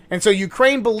 And so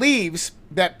Ukraine believes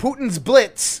that Putin's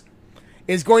blitz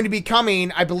is going to be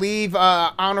coming, I believe,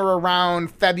 on or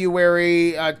around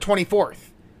February 24th.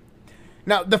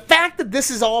 Now, the fact that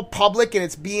this is all public and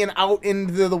it's being out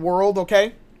into the world,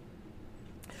 okay?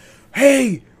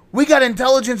 Hey, we got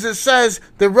intelligence that says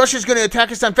that Russia's going to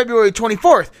attack us on February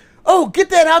 24th. Oh, get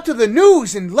that out to the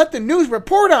news and let the news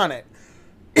report on it.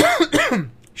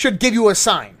 Should give you a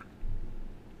sign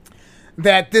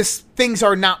that things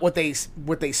are not what they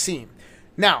seem.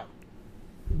 Now,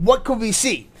 what could we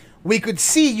see? We could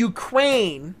see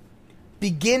Ukraine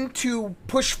begin to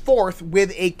push forth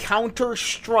with a counter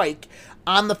strike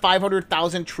on the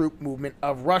 500,000 troop movement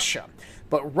of Russia.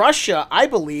 But Russia, I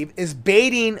believe, is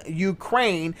baiting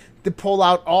Ukraine to pull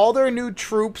out all their new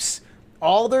troops,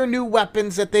 all their new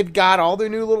weapons that they've got, all their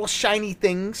new little shiny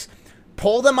things,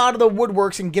 pull them out of the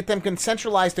woodworks and get them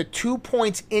centralized to 2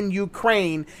 points in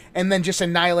Ukraine and then just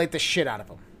annihilate the shit out of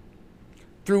them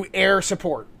through air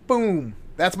support. Boom.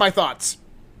 That's my thoughts.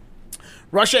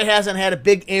 Russia hasn't had a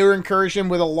big air incursion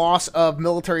with a loss of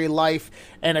military life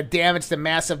and a damage to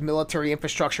massive military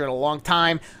infrastructure in a long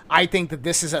time. I think that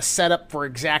this is a setup for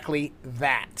exactly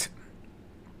that.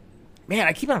 Man,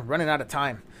 I keep on running out of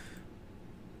time.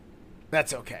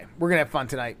 That's okay. We're going to have fun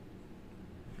tonight.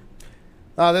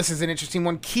 This is an interesting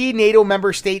one. Key NATO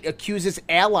member state accuses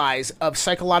allies of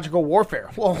psychological warfare.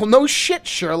 Well, no shit,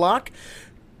 Sherlock.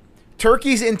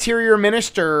 Turkey's interior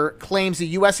minister claims the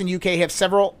U.S. and UK have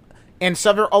several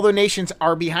other nations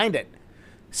are behind it.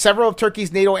 Several of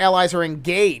Turkey's NATO allies are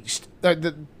engaged.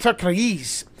 The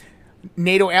Turkey's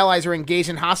NATO allies are engaged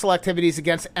in hostile activities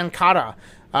against Ankara.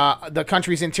 The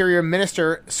country's interior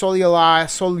minister,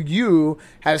 Soylu,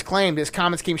 has claimed his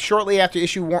comments came shortly after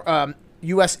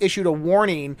U.S. issued a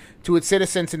warning to its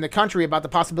citizens in the country about the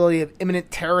possibility of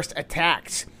imminent terrorist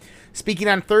attacks. Speaking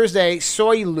on Thursday,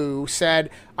 Soylu said,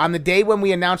 on the day when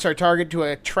we announced our target to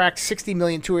attract 60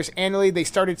 million tourists annually, they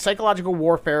started psychological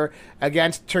warfare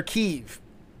against Turkey.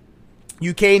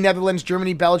 UK, Netherlands,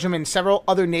 Germany, Belgium, and several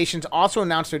other nations also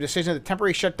announced their decision to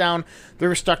temporarily shut down their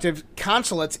respective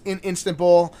consulates in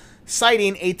Istanbul,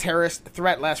 citing a terrorist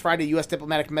threat. Last Friday, a U.S.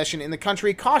 diplomatic mission in the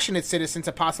country cautioned its citizens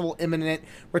of possible imminent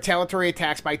retaliatory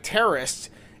attacks by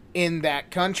terrorists in that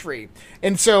country.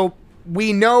 And so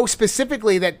we know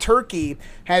specifically that Turkey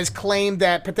has claimed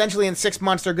that potentially in 6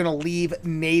 months they're going to leave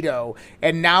NATO.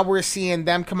 And now we're seeing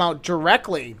them come out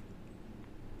directly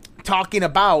talking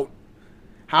about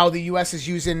how the U.S.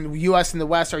 and the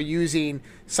West are using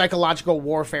psychological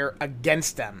warfare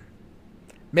against them.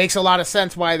 Makes a lot of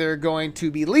sense why they're going to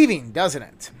be leaving, doesn't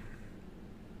it?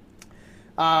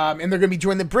 And they're going to be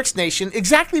joining the BRICS nation.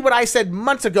 Exactly what I said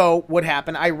months ago would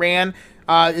happen. Iran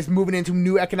is moving into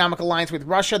new economic alliance with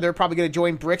Russia. They're probably going to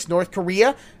join BRICS. North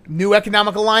Korea, new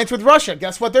economic alliance with Russia.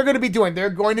 Guess what they're going to be doing? They're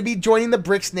going to be joining the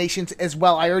BRICS nations as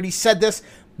well. I already said this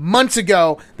months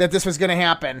ago that this was going to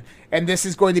happen. And this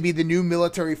is going to be the new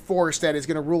military force that is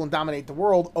going to rule and dominate the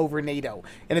world over NATO.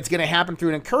 And it's going to happen through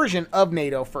an incursion of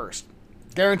NATO first.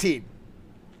 Guaranteed.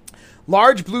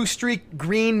 Large blue streak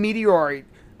green meteorite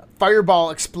fireball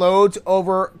explodes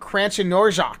over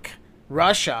Krasnoyarsk,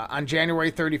 Russia on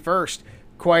January 31st.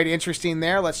 Quite interesting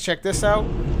there. Let's check this out.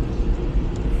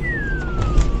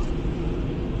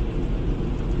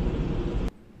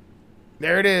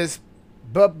 There it is.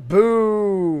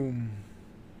 Ba-boom.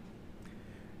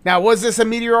 Now, was this a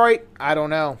meteorite? I don't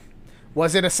know.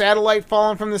 Was it a satellite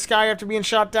falling from the sky after being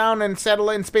shot down in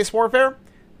satellite and space warfare?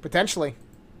 Potentially.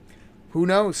 Who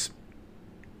knows?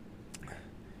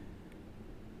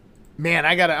 Man,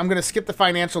 I'm going to skip the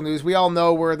financial news. We all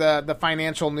know where the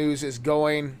financial news is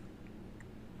going.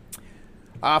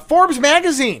 Forbes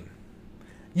magazine.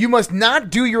 You must not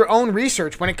do your own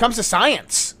research when it comes to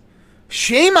science.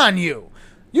 Shame on you.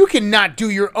 You cannot do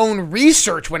your own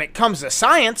research when it comes to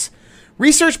science.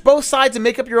 Research both sides and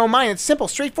make up your own mind. It's simple,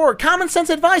 straightforward, common sense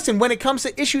advice. And when it comes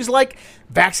to issues like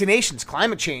vaccinations,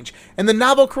 climate change, and the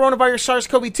novel coronavirus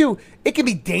SARS-CoV-2, it can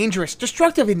be dangerous,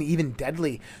 destructive, and even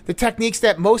deadly. The techniques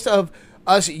that most of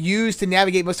us use to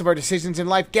navigate most of our decisions in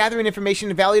life, gathering information,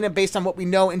 evaluating it based on what we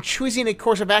know, and choosing a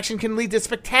course of action can lead to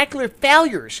spectacular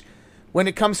failures when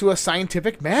it comes to a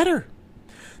scientific matter.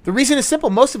 The reason is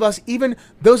simple. Most of us, even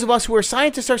those of us who are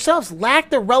scientists ourselves, lack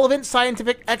the relevant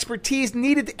scientific expertise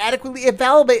needed to adequately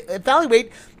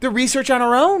evaluate the research on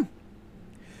our own.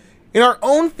 In our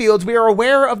own fields, we are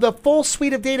aware of the full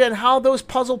suite of data and how those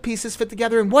puzzle pieces fit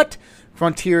together and what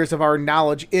frontiers of our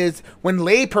knowledge is. When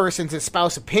laypersons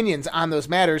espouse opinions on those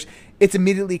matters, it's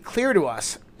immediately clear to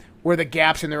us where the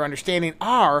gaps in their understanding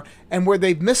are and where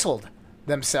they've misled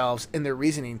themselves in their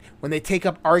reasoning. When they take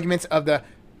up arguments of the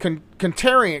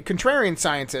contrarian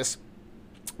scientists,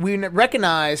 we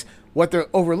recognize what they're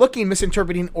overlooking,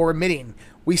 misinterpreting, or omitting.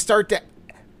 We start to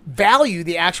value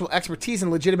the actual expertise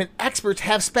and legitimate experts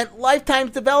have spent lifetimes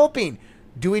developing.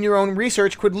 Doing your own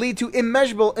research could lead to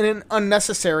immeasurable and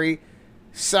unnecessary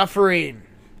suffering.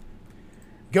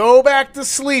 Go back to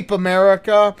sleep,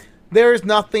 America. There's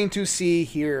nothing to see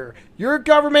here. Your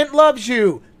government loves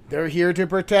you. They're here to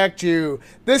protect you.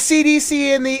 The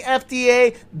CDC and the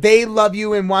FDA, they love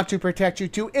you and want to protect you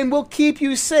too, and will keep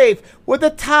you safe with the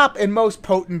top and most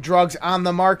potent drugs on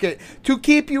the market to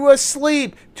keep you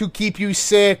asleep, to keep you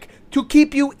sick, to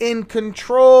keep you in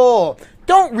control.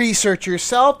 Don't research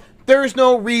yourself. There's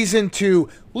no reason to.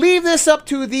 Leave this up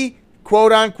to the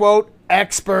quote-unquote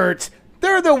experts.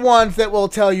 They're the ones that will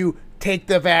tell you, take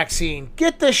the vaccine,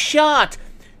 get the shot,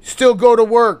 still go to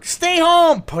work, stay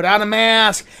home, put on a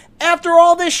mask. After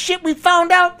all this shit, we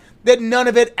found out that none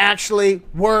of it actually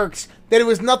works. That it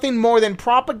was nothing more than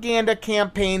propaganda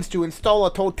campaigns to install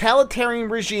a totalitarian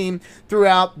regime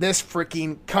throughout this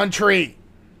freaking country.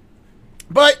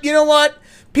 But you know what?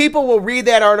 People will read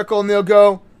that article and they'll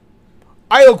go,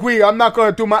 I agree, I'm not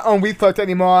going to do my own research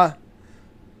anymore.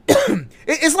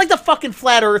 It's like the fucking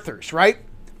flat earthers, right?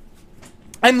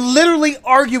 I'm literally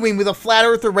arguing with a flat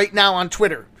earther right now on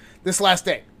Twitter this last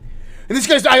day. And this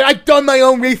guy's, I've done my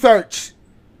own research.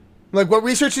 I'm like, what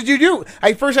research did you do?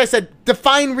 First I said,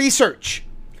 define research.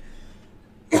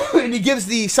 And he gives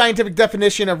the scientific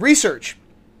definition of research,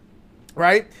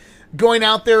 right? Going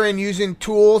out there and using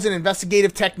tools and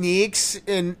investigative techniques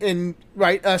in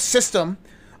a system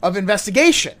of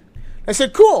investigation. I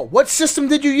said, cool. What system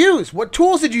did you use? What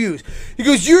tools did you use? He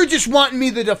goes, you're just wanting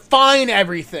me to define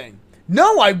everything.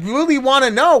 No, I really want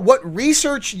to know what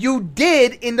research you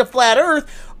did into Flat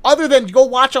Earth other than go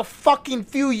watch a fucking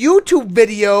few YouTube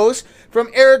videos from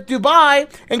Eric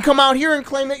Dubai and come out here and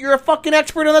claim that you're a fucking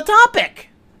expert on the topic.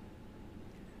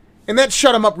 And that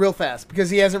shut him up real fast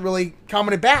because he hasn't really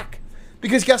commented back.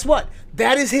 Because guess what?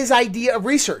 That is his idea of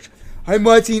research. I'm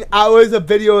watching hours of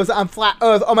videos on flat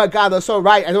earth. Oh my God, that's so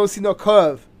right. I don't see no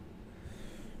curve.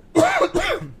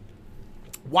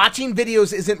 Watching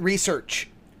videos isn't research.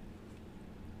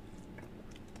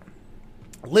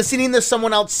 Listening to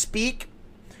someone else speak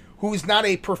who's not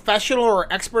a professional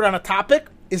or expert on a topic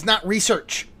is not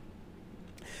research.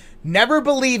 Never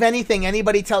believe anything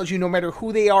anybody tells you, no matter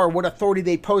who they are or what authority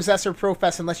they possess or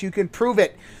profess, unless you can prove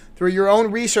it through your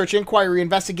own research, inquiry,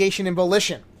 investigation, and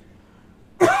volition.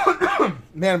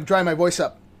 Man, I'm drying my voice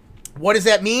up. What does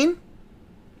that mean?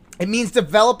 It means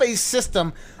develop a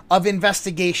system of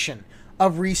investigation,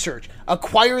 of research.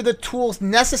 Acquire the tools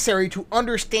necessary to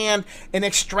understand and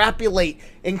extrapolate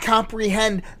and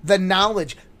comprehend the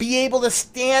knowledge. Be able to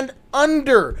stand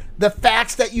under the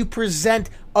facts that you present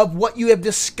of what you have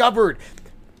discovered.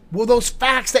 Well, those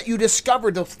facts that you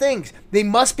discovered, those things, they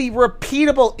must be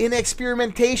repeatable in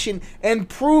experimentation and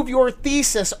prove your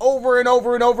thesis over and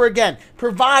over and over again.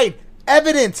 Provide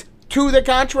evidence to the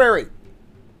contrary.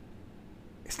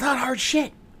 It's not hard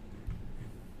shit.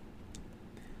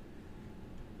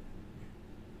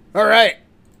 All right.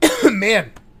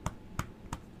 Man,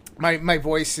 my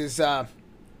voice is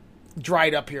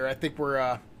dried up here. I think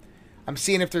we're I'm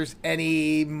seeing if there's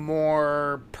any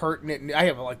more pertinent. I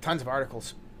have like tons of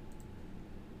articles.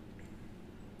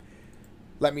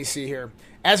 Let me see here.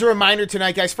 As a reminder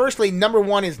tonight, guys, firstly, number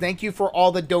one is thank you for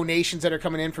all the donations that are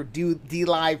coming in for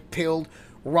DLive, Pilled,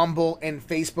 Rumble, and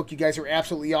Facebook. You guys are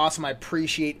absolutely awesome. I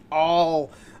appreciate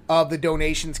all of the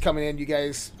donations coming in. You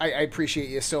guys, I appreciate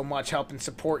you so much, helping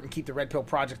support and keep the Red Pill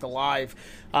Project alive.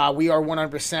 We are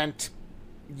 100%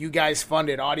 you guys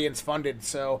funded, audience funded,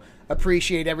 so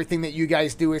appreciate everything that you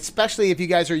guys do, especially if you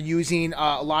guys are using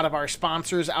a lot of our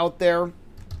sponsors out there.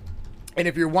 And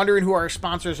if you're wondering who our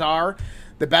sponsors are,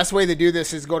 the best way to do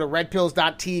this is go to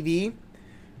redpills.tv,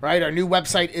 right? Our new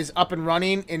website is up and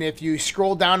running, and if you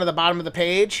scroll down to the bottom of the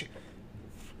page,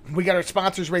 we got our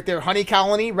sponsors right there. Honey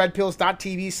Colony,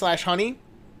 redpills.tv/honey,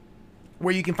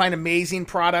 where you can find amazing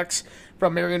products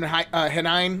from Marion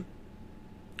Henine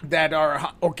that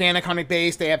are organic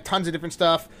honey-based. They have tons of different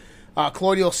stuff.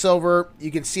 Colloidal silver,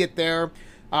 you can see it there.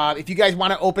 If you guys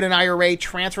want to open an IRA,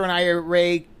 transfer an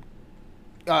IRA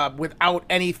without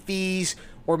any fees,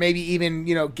 or maybe even,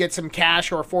 get some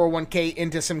cash or a 401k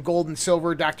into some gold and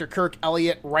silver, Dr. Kirk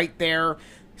Elliott right there,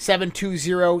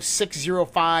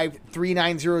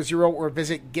 720-605-3900, or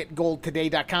visit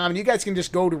getgoldtoday.com. And you guys can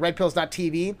just go to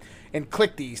redpills.tv and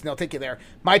click these, and they'll take you there.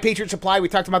 My Patriot Supply, we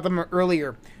talked about them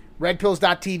earlier.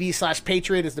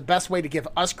 Redpills.tv/Patriot is the best way to give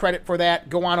us credit for that.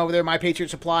 Go on over there, My Patriot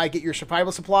Supply, get your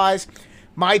survival supplies.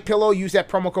 My Pillow, use that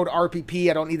promo code RPP.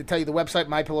 I don't need to tell you the website,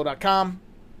 mypillow.com.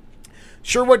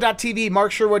 Sherwood.tv,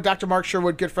 Mark Sherwood, Dr. Mark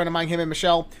Sherwood, good friend of mine, him and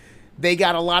Michelle. They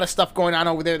got a lot of stuff going on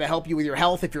over there to help you with your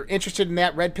health. If you're interested in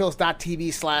that,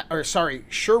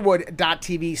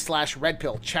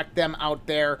 Sherwood.tv/redpill. Check them out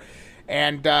there.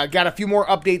 And got a few more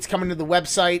updates coming to the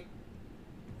website.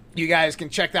 You guys can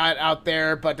check that out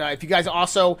there. But if you guys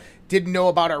also didn't know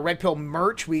about our Red Pill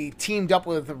merch, we teamed up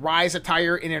with Rise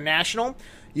Attire International.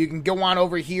 You can go on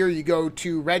over here. You go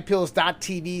to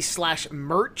redpills.tv/merch,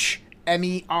 MERCH,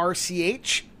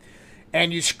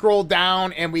 and you scroll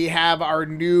down, and we have our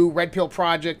new Red Pill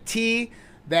Project tee.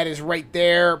 That is right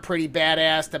there. Pretty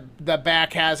badass. The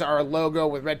back has our logo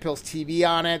with Red Pills TV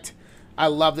on it. I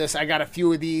love this. I got a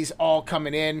few of these all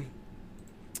coming in.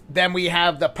 Then we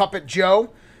have the Puppet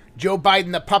Joe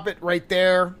Biden the Puppet right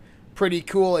there. Pretty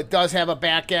cool. It does have a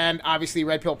back end. Obviously,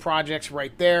 Red Pill Projects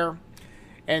right there.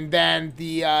 And then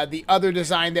the other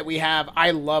design that we have,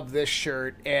 I love this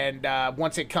shirt. And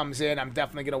once it comes in, I'm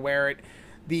definitely going to wear it.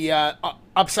 The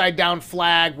upside down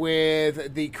flag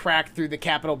with the crack through the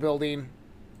Capitol building.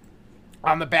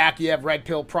 On the back, you have Red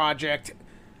Pill Project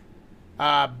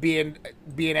being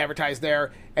advertised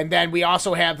there. And then we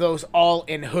also have those all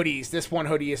in hoodies. This one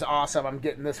hoodie is awesome. I'm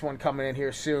getting this one coming in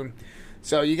here soon.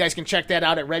 So you guys can check that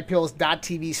out at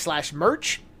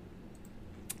redpills.tv/merch.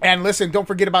 And listen, don't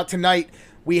forget about tonight.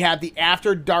 We have the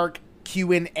After Dark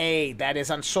Q&A. That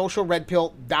is on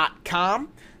socialredpill.com.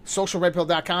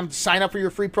 socialredpill.com. Sign up for your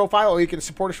free profile, or you can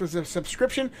support us with a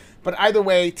subscription. But either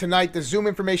way, tonight the Zoom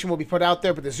information will be put out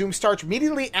there, but the Zoom starts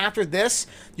immediately after this.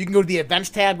 You can go to the events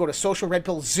tab, go to Social Red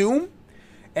Pill Zoom,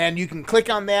 and you can click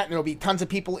on that, and there'll be tons of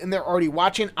people in there already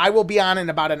watching. I will be on in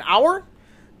about an hour,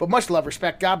 but much love,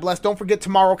 respect, God bless. Don't forget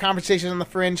tomorrow, Conversations on the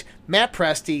Fringe, Matt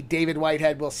Presti, David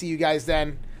Whitehead. We'll see you guys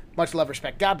then. Much love,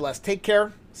 respect. God bless. Take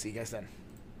care. See you guys then.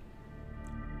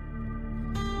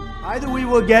 Either we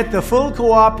will get the full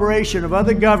cooperation of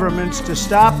other governments to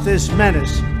stop this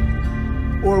menace,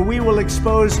 or we will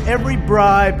expose every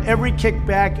bribe, every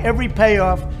kickback, every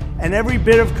payoff, and every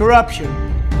bit of corruption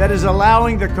that is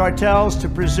allowing the cartels to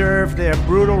preserve their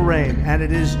brutal reign. And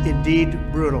it is indeed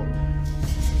brutal.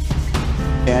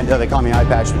 And they call me Eye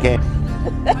Patch McCain.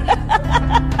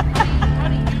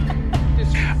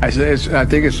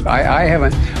 I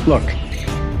haven't, look.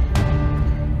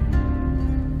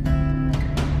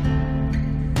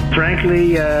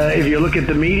 Frankly, if you look at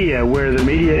the media, where the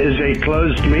media is a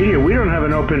closed media, we don't have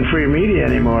an open, free media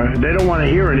anymore. They don't want to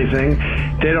hear anything.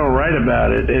 They don't write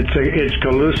about it. It's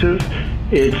collusive.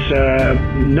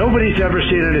 Nobody's ever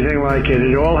seen anything like it.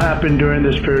 It all happened during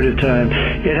this period of time.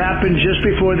 It happened just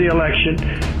before the election.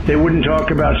 They wouldn't talk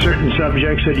about certain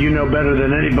subjects that you know better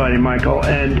than anybody, Michael.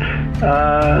 And,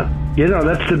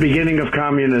 that's the beginning of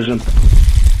communism.